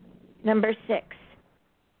 Number 6.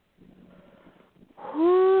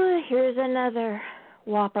 Here's another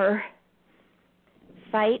whopper.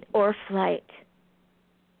 Fight or flight.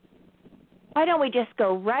 Why don't we just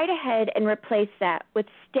go right ahead and replace that with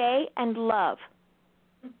stay and love?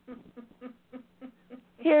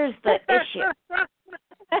 Here's the issue.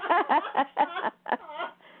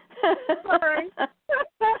 Sorry.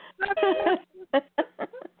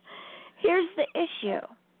 Here's the issue.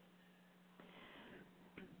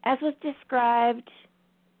 As was described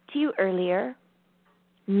to you earlier,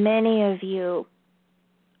 many of you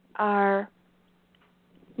are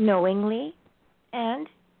knowingly and,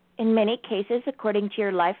 in many cases, according to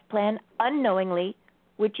your life plan, unknowingly,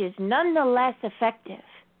 which is nonetheless effective.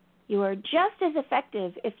 You are just as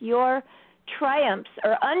effective if your triumphs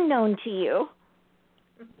are unknown to you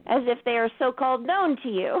as if they are so-called known to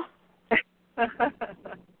you.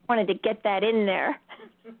 Wanted to get that in there.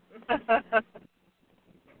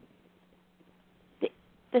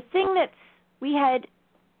 The thing that we had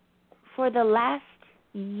for the last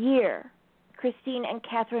year, Christine and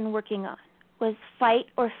Catherine working on, was fight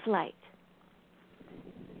or flight.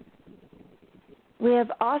 We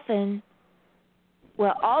have often,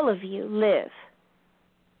 well, all of you live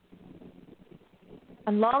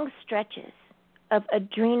on long stretches of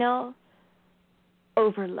adrenal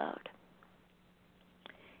overload,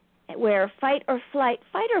 where fight or flight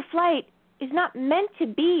is not meant to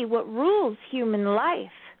be what rules human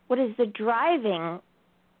life, what is the driving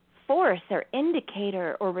force or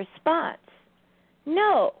indicator or response.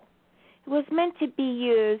 No, it was meant to be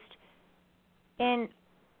used in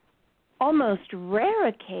almost rare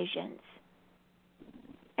occasions,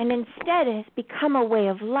 and instead it has become a way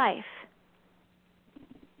of life.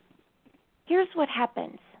 Here's what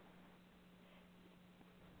happens,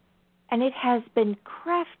 and it has been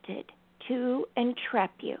crafted to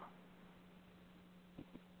entrap you.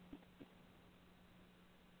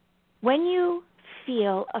 When you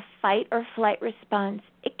feel a fight or flight response,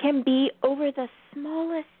 it can be over the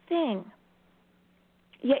smallest thing,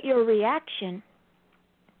 yet your reaction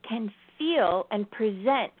can feel and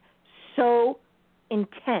present so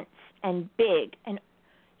intense and big and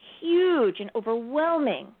huge and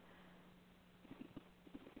overwhelming.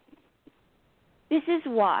 This is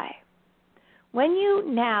why when you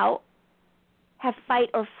now have fight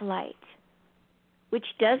or flight, which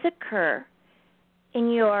does occur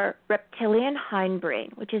in your reptilian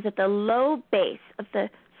hindbrain, which is at the low base of the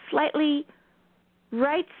slightly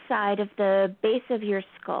right side of the base of your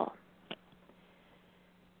skull,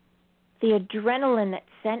 the adrenaline that's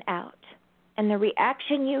sent out and the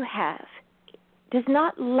reaction you have does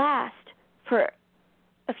not last for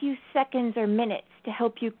a few seconds or minutes to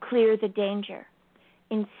help you clear the danger.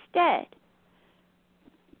 Instead,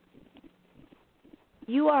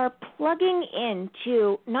 you are plugging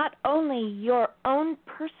into not only your own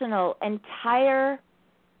personal entire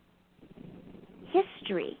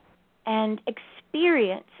history and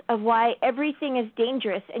experience of why everything is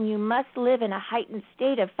dangerous and you must live in a heightened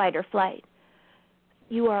state of fight or flight,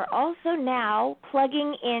 you are also now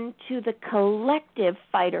plugging into the collective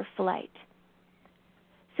fight or flight.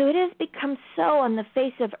 So it has become so on the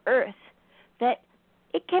face of Earth that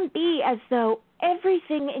it can be as though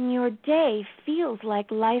everything in your day feels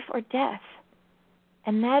like life or death.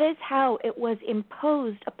 And that is how it was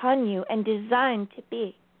imposed upon you and designed to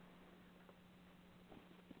be.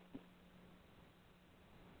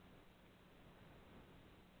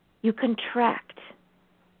 You contract.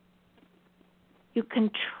 You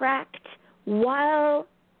contract while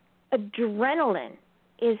adrenaline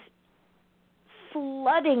is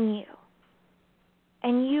flooding you.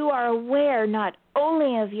 And you are aware not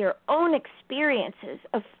only of your own experiences,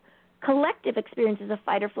 of collective experiences of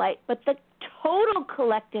fight or flight, but the total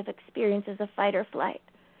collective experiences of fight or flight.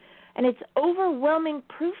 And it's overwhelming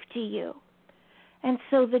proof to you. And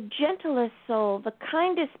so the gentlest soul, the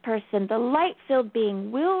kindest person, the light-filled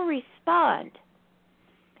being will respond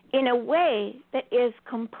in a way that is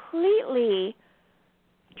completely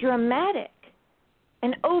dramatic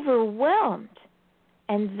and overwhelmed.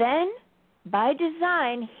 And then, by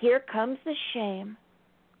design, here comes the shame.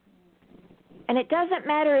 And it doesn't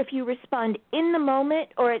matter if you respond in the moment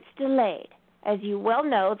or it's delayed. As you well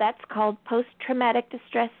know, that's called post-traumatic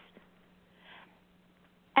distress.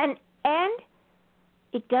 And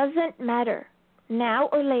it doesn't matter now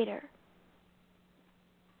or later.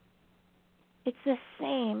 It's the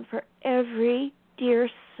same for every dear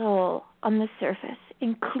soul on the surface,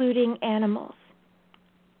 including animals.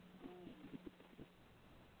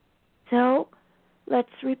 So let's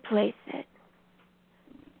replace it.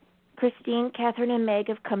 Christine, Catherine, and Meg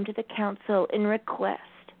have come to the council in request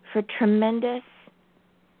for tremendous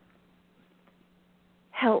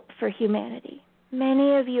help for humanity.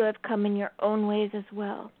 Many of you have come in your own ways as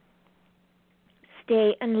well.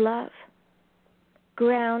 Stay and love.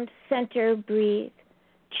 Ground, center, breathe.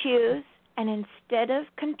 Choose, and instead of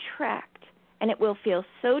contract, and it will feel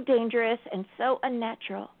so dangerous and so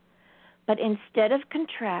unnatural, but instead of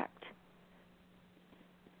contract,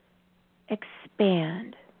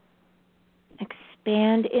 expand.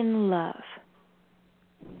 Expand in love.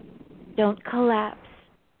 Don't collapse.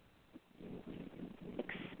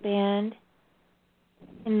 Expand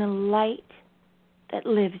in the light that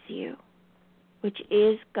lives you, which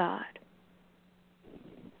is God.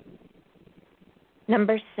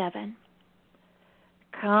 Number 7,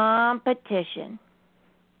 competition.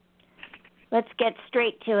 Let's get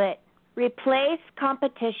straight to it. Replace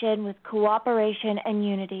competition with cooperation and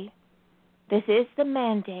unity. This is the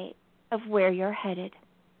mandate of where you're headed.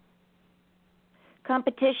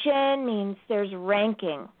 Competition means there's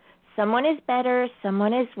ranking. Someone is better,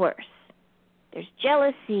 someone is worse. There's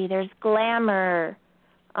jealousy, there's glamour,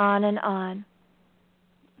 on and on.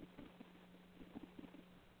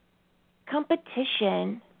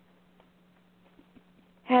 Competition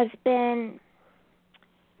has been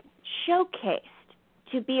showcased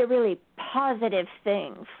to be a really positive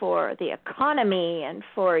thing for the economy and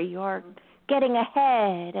for your getting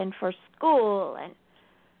ahead and for school,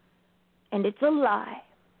 and it's a lie.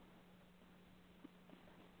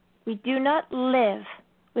 We do not live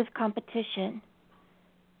with competition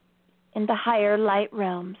in the higher light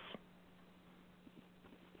realms.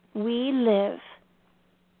 We live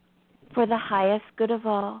for the highest good of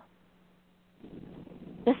all,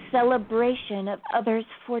 the celebration of others'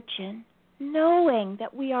 fortune, knowing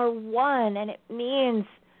that we are one, and it means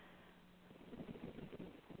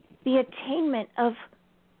the attainment of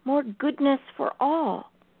more goodness for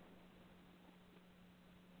all.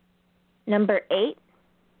 Number 8,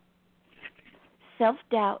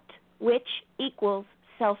 self-doubt, which equals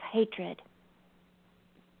self-hatred.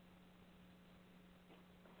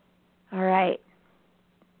 All right.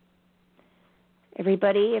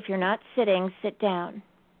 Everybody, if you're not sitting, sit down.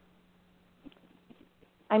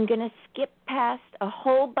 I'm going to skip past a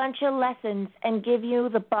whole bunch of lessons and give you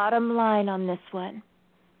the bottom line on this one.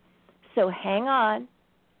 So hang on,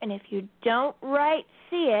 and if you don't right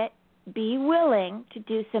see it, be willing to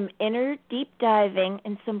do some inner deep diving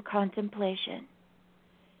and some contemplation.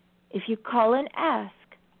 If you call and ask,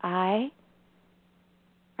 I,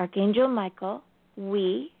 Archangel Michael,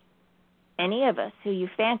 we, any of us who you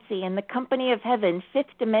fancy in the company of heaven,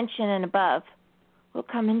 5th dimension and above, will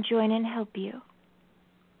come and join and help you.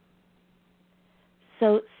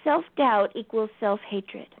 So self-doubt equals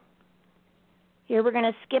self-hatred. Here we're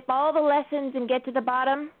going to skip all the lessons and get to the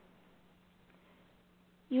bottom.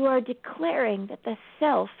 You are declaring that the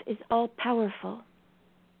self is all-powerful,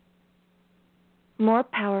 more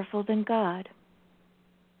powerful than God.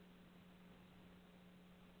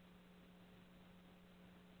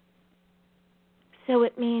 So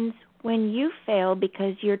it means when you fail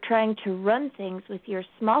because you're trying to run things with your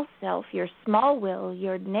small self, your small will,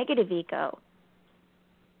 your negative ego,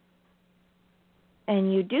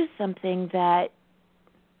 and you do something that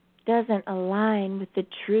doesn't align with the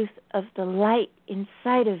truth of the light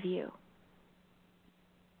inside of you,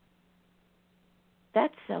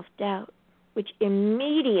 that's self-doubt, which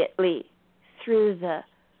immediately, through the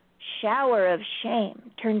shower of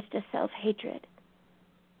shame, turns to self-hatred.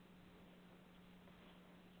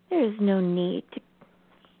 There is no need to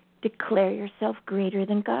declare yourself greater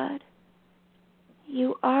than God.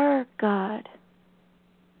 You are God,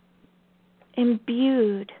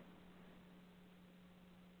 imbued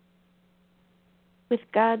with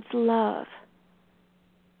God's love,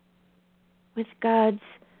 with God's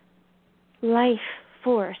life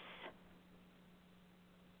force.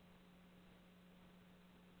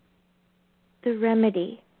 The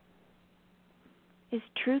remedy is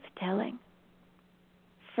truth-telling,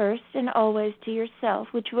 first and always to yourself,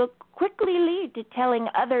 which will quickly lead to telling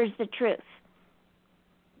others the truth.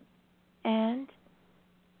 And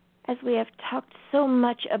as we have talked so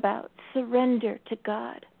much about, surrender to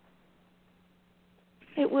God.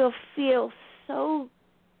 It will feel so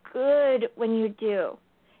good when you do.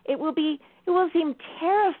 It will seem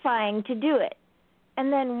terrifying to do it.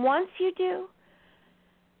 And then once you do,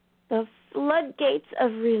 the floodgates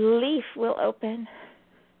of relief will open.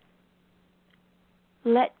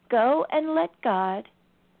 Let go and let God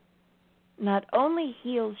not only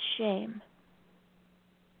heals shame,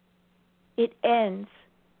 it ends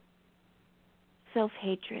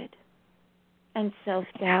self-hatred and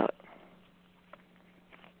self-doubt.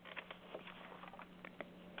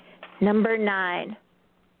 Number 9,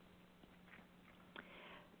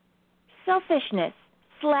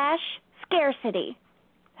 selfishness/scarcity.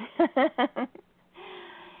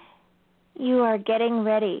 You are getting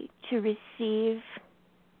ready to receive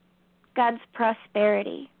God's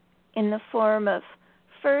prosperity in the form of,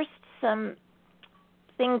 first, some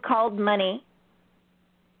thing called money,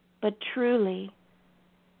 but truly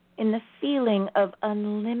in the feeling of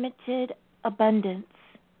unlimited abundance.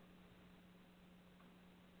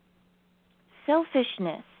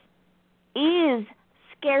 Selfishness is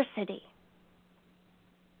scarcity.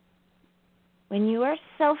 When you are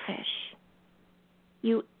selfish,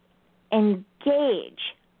 you engage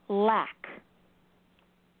lack.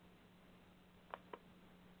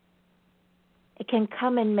 It can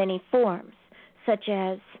come in many forms, such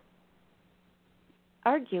as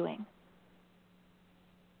arguing,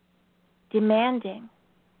 demanding,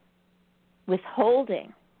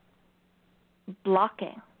 withholding,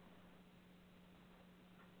 blocking.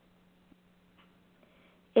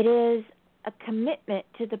 It is a commitment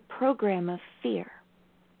to the program of fear.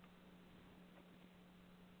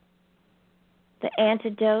 The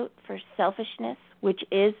antidote for selfishness, which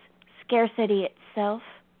is scarcity itself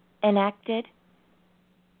enacted,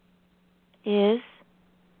 is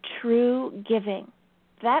true giving.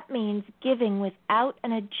 That means giving without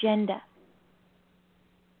an agenda,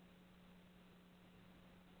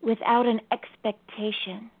 without an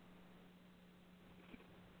expectation,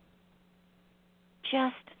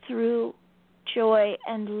 just through joy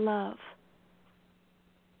and love.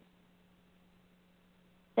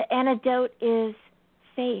 The antidote is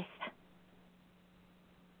faith.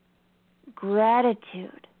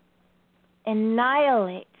 Gratitude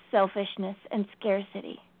annihilates selfishness and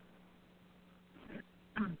scarcity.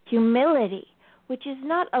 Humility, which is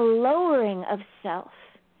not a lowering of self,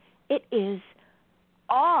 it is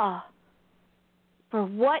awe for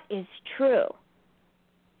what is true.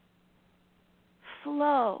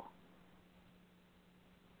 Flow.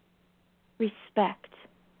 Respect.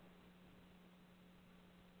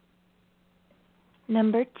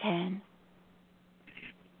 Number 10.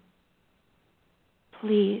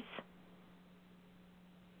 Please,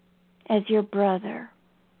 as your brother,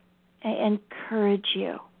 I encourage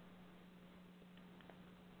you.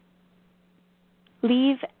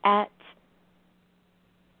 Leave at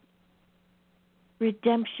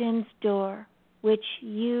redemption's door, which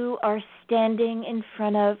you are standing in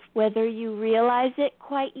front of, whether you realize it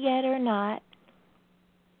quite yet or not.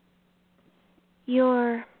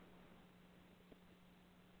 Your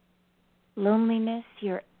loneliness,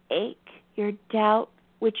 your ache, your doubt,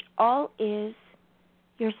 which all is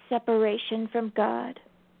your separation from God.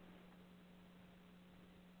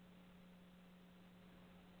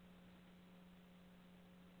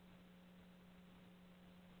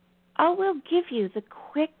 I will give you the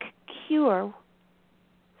quick cure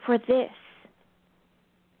for this.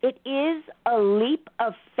 It is a leap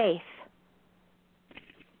of faith.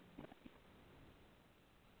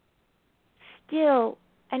 Still,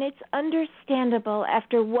 and it's understandable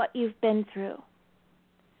after what you've been through,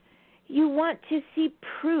 you want to see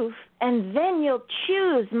proof, and then you'll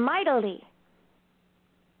choose mightily.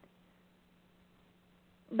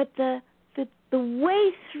 But the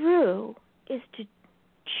way through is to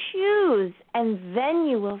choose, and then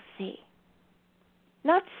you will see.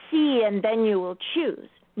 Not see, and then you will choose.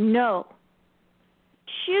 No.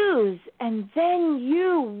 Choose, and then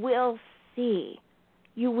you will see.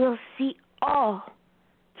 You will see all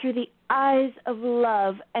through the eyes of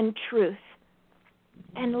love and truth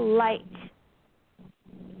and light.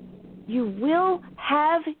 You will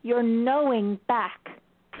have your knowing back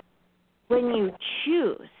when you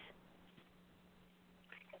choose.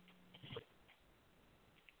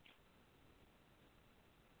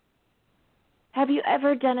 Have you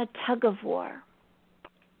ever done a tug of war?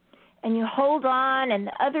 And you hold on, and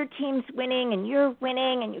the other team's winning, and you're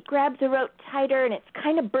winning, and you grab the rope tighter, and it's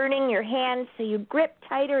kind of burning your hands, so you grip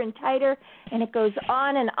tighter and tighter, and it goes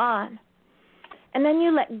on and on. And then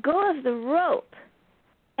you let go of the rope,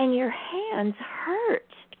 and your hands hurt,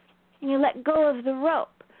 and you let go of the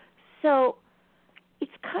rope. So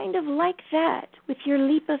it's kind of like that with your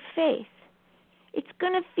leap of faith. It's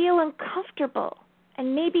going to feel uncomfortable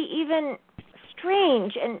and maybe even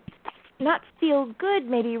strange and not feel good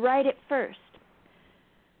maybe right at first.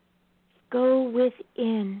 Go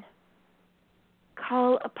within.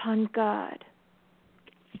 Call upon God.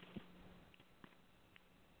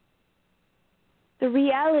 The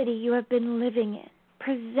reality you have been living in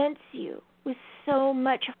presents you with so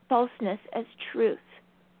much falseness as truth.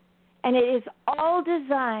 And it is all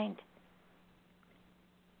designed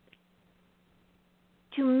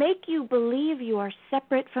to make you believe you are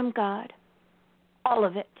separate from God. All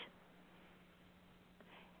of it.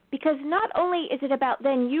 Because not only is it about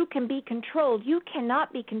then you can be controlled, you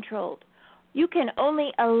cannot be controlled. You can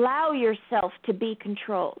only allow yourself to be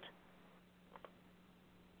controlled.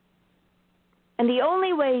 And the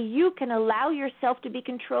only way you can allow yourself to be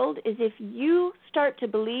controlled is if you start to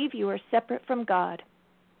believe you are separate from God.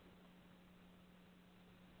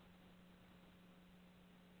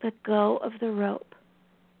 Let go of the rope.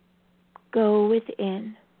 Go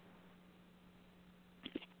within.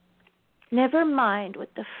 Never mind what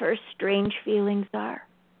the first strange feelings are.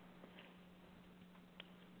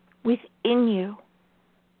 Within you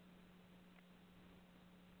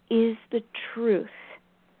is the truth.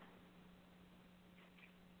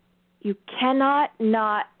 You cannot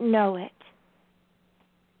not know it.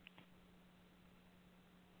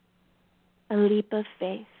 A leap of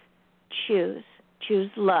faith. Choose. Choose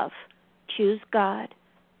love. Choose God.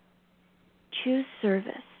 choose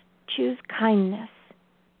service, choose kindness,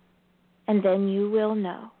 and then you will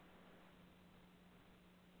know.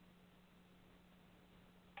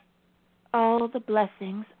 All the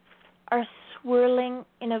blessings are swirling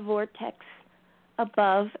in a vortex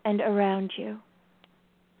above and around you.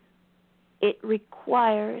 It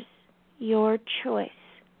requires your choice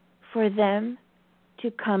for them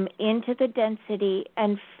to come into the density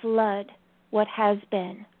and flood what has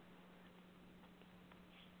been.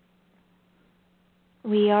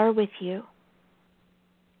 We are with you.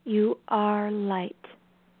 You are light.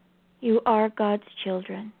 You are God's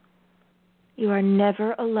children. You are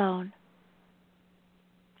never alone.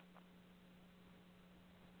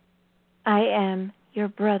 I am your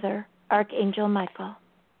brother, Archangel Michael.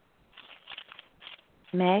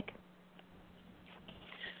 Meg?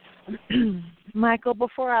 Michael,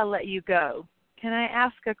 before I let you go, can I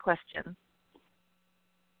ask a question?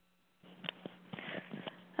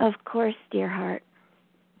 Of course, dear heart.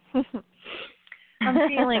 I'm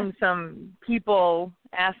feeling some people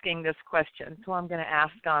asking this question, so I'm going to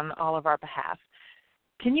ask on all of our behalf.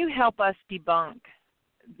 Can you help us debunk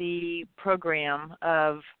the program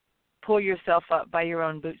of pull yourself up by your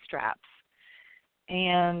own bootstraps?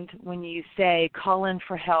 And when you say call in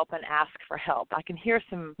for help and ask for help, I can hear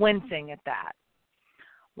some wincing at that.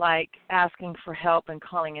 Like asking for help and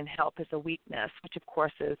calling in help is a weakness, which of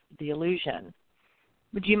course is the illusion.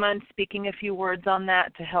 Would you mind speaking a few words on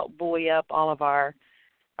that to help buoy up all of our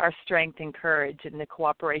strength and courage and the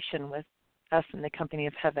cooperation with us in the company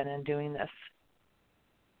of heaven in doing this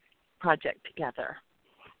project together?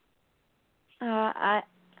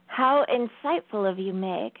 How insightful of you,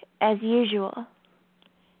 Meg, as usual.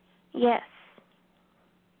 Yes.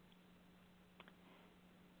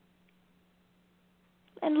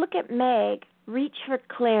 And look at Meg reach for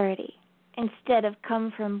clarity instead of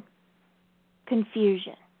come from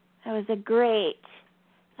confusion. That was a great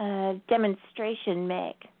demonstration,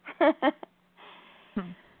 Meg.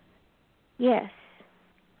 Yes.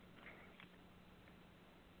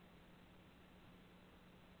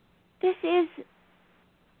 This is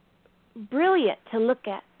brilliant to look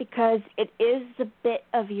at because it is the bit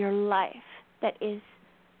of your life that is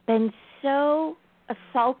been so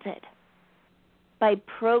assaulted by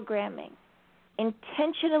programming,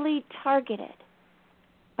 intentionally targeted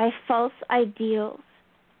by false ideals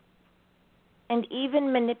and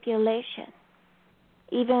even manipulation,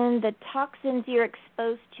 even the toxins you're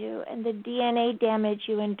exposed to and the DNA damage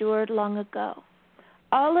you endured long ago.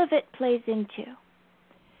 All of it plays into.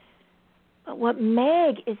 But what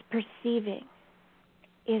Meg is perceiving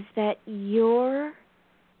is that your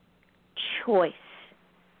choice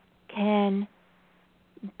can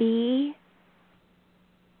be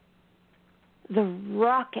the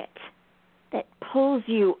rocket that pulls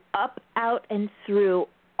you up, out, and through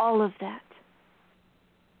all of that.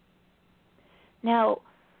 Now,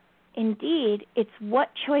 indeed, it's what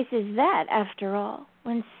choice is that, after all,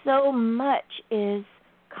 when so much is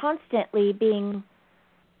constantly being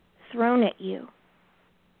thrown at you.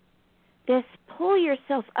 This pull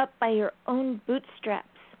yourself up by your own bootstraps.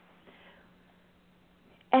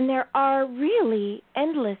 And there are really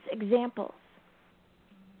endless examples.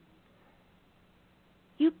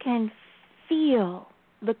 You can feel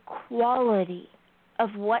the quality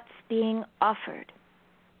of what's being offered.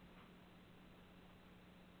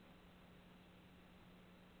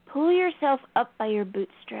 Pull yourself up by your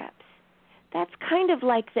bootstraps. That's kind of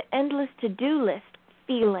like the endless to-do list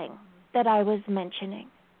feeling that I was mentioning.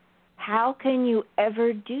 How can you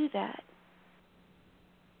ever do that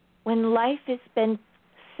when life has been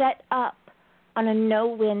set up on a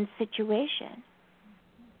no-win situation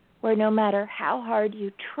where no matter how hard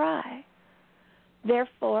you try,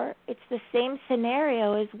 therefore it's the same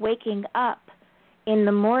scenario as waking up in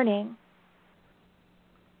the morning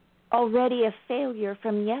already a failure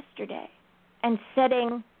from yesterday and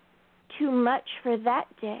setting too much for that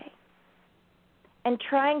day and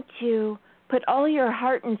trying to put all your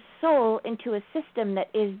heart and soul into a system that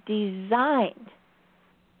is designed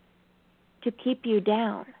to keep you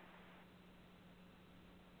down.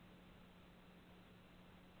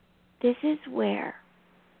 This is where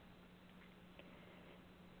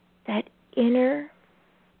that inner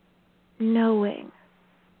knowing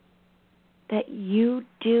that you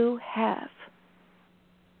do have,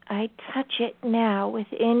 I touch it now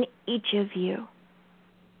within each of you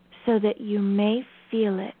so that you may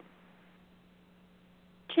feel it.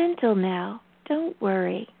 Gentle now, don't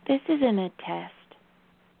worry, this isn't a test.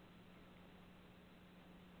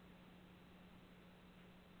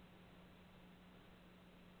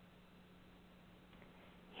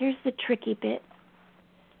 Here's the tricky bit.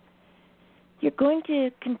 You're going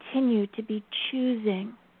to continue to be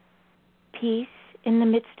choosing peace in the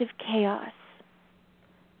midst of chaos,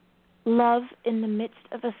 love in the midst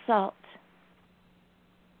of assault,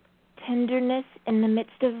 tenderness in the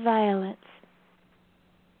midst of violence.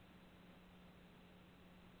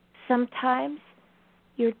 Sometimes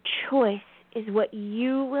your choice is what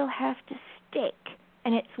you will have to stake,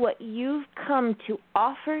 and it's what you've come to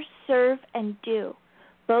offer, serve, and do,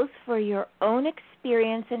 both for your own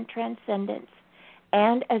experience and transcendence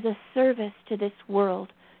and as a service to this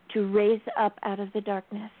world to raise up out of the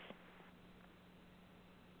darkness.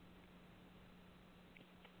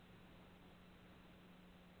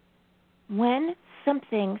 When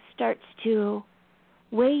something starts to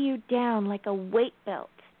weigh you down like a weight belt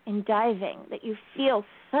in diving, that you feel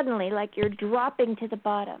suddenly like you're dropping to the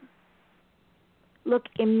bottom, look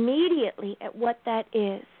immediately at what that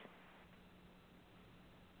is.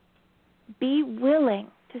 Be willing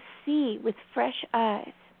to see with fresh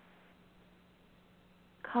eyes.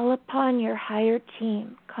 Call upon your higher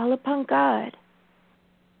team. Call upon God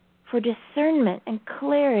for discernment and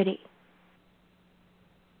clarity.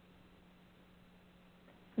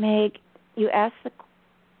 Meg, you asked the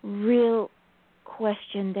real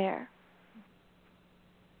question there.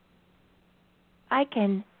 I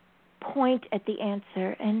can point at the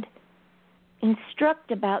answer and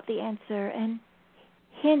instruct about the answer and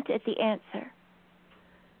hint at the answer.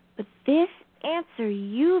 But this answer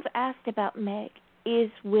you've asked about, Meg,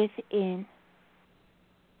 is within.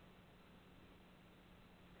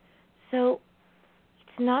 So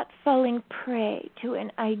it's not falling prey to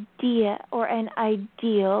an idea or an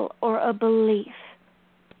ideal or a belief.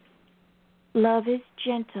 Love is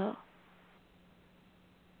gentle.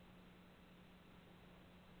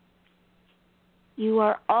 You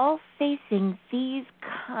are all facing these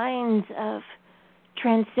kinds of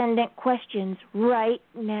transcendent questions right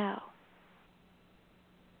now.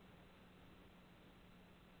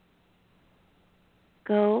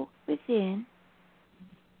 Go within.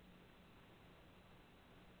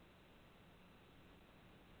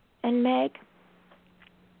 And Meg,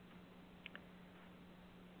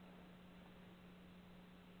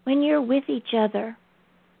 when you're with each other,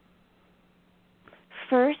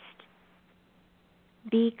 first,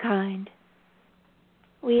 be kind.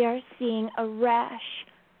 We are seeing a rash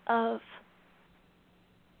of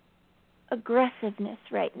aggressiveness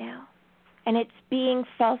right now, and it's being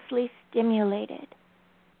falsely stimulated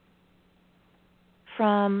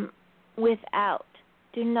from without.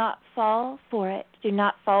 Do not fall for it. Do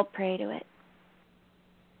not fall prey to it.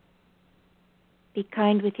 Be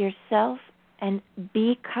kind with yourself and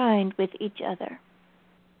be kind with each other.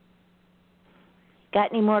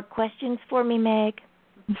 Got any more questions for me, Meg?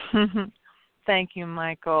 Thank you,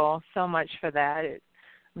 Michael, so much for that.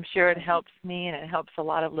 I'm sure it helps me and it helps a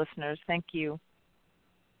lot of listeners. Thank you.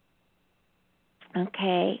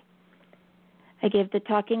 Okay. I give the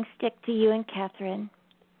talking stick to you and Catherine.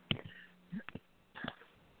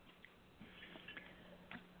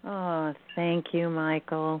 Oh, thank you,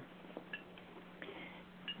 Michael.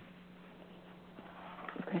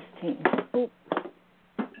 Christine. Oh.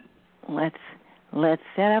 Let's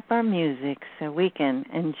set up our music so we can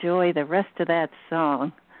enjoy the rest of that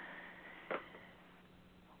song.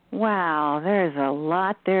 Wow, there's a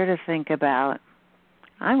lot there to think about.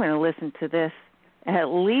 I'm going to listen to this at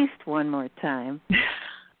least one more time.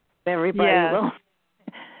 Everybody will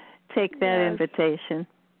take that invitation.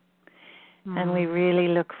 And we really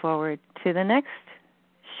look forward to the next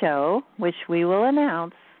show, which we will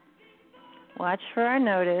announce. Watch for our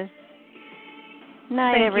notice.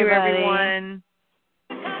 Night, Thank everybody. you, everyone.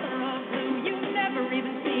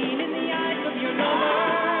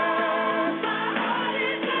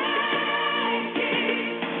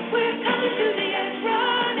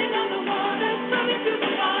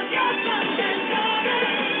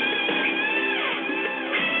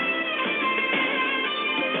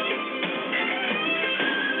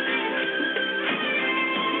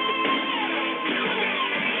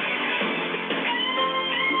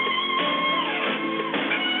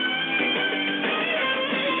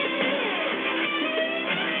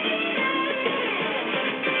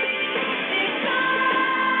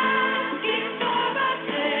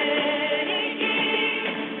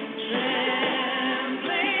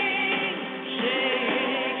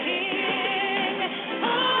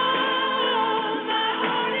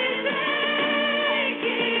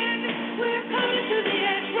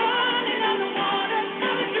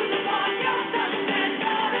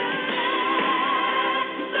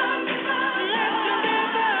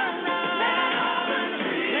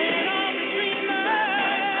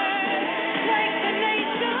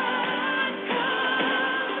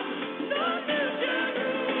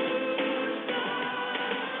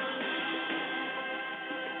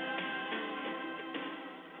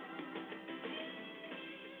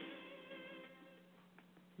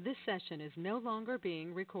 This session is no longer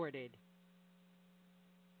being recorded.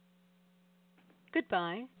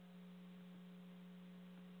 Goodbye.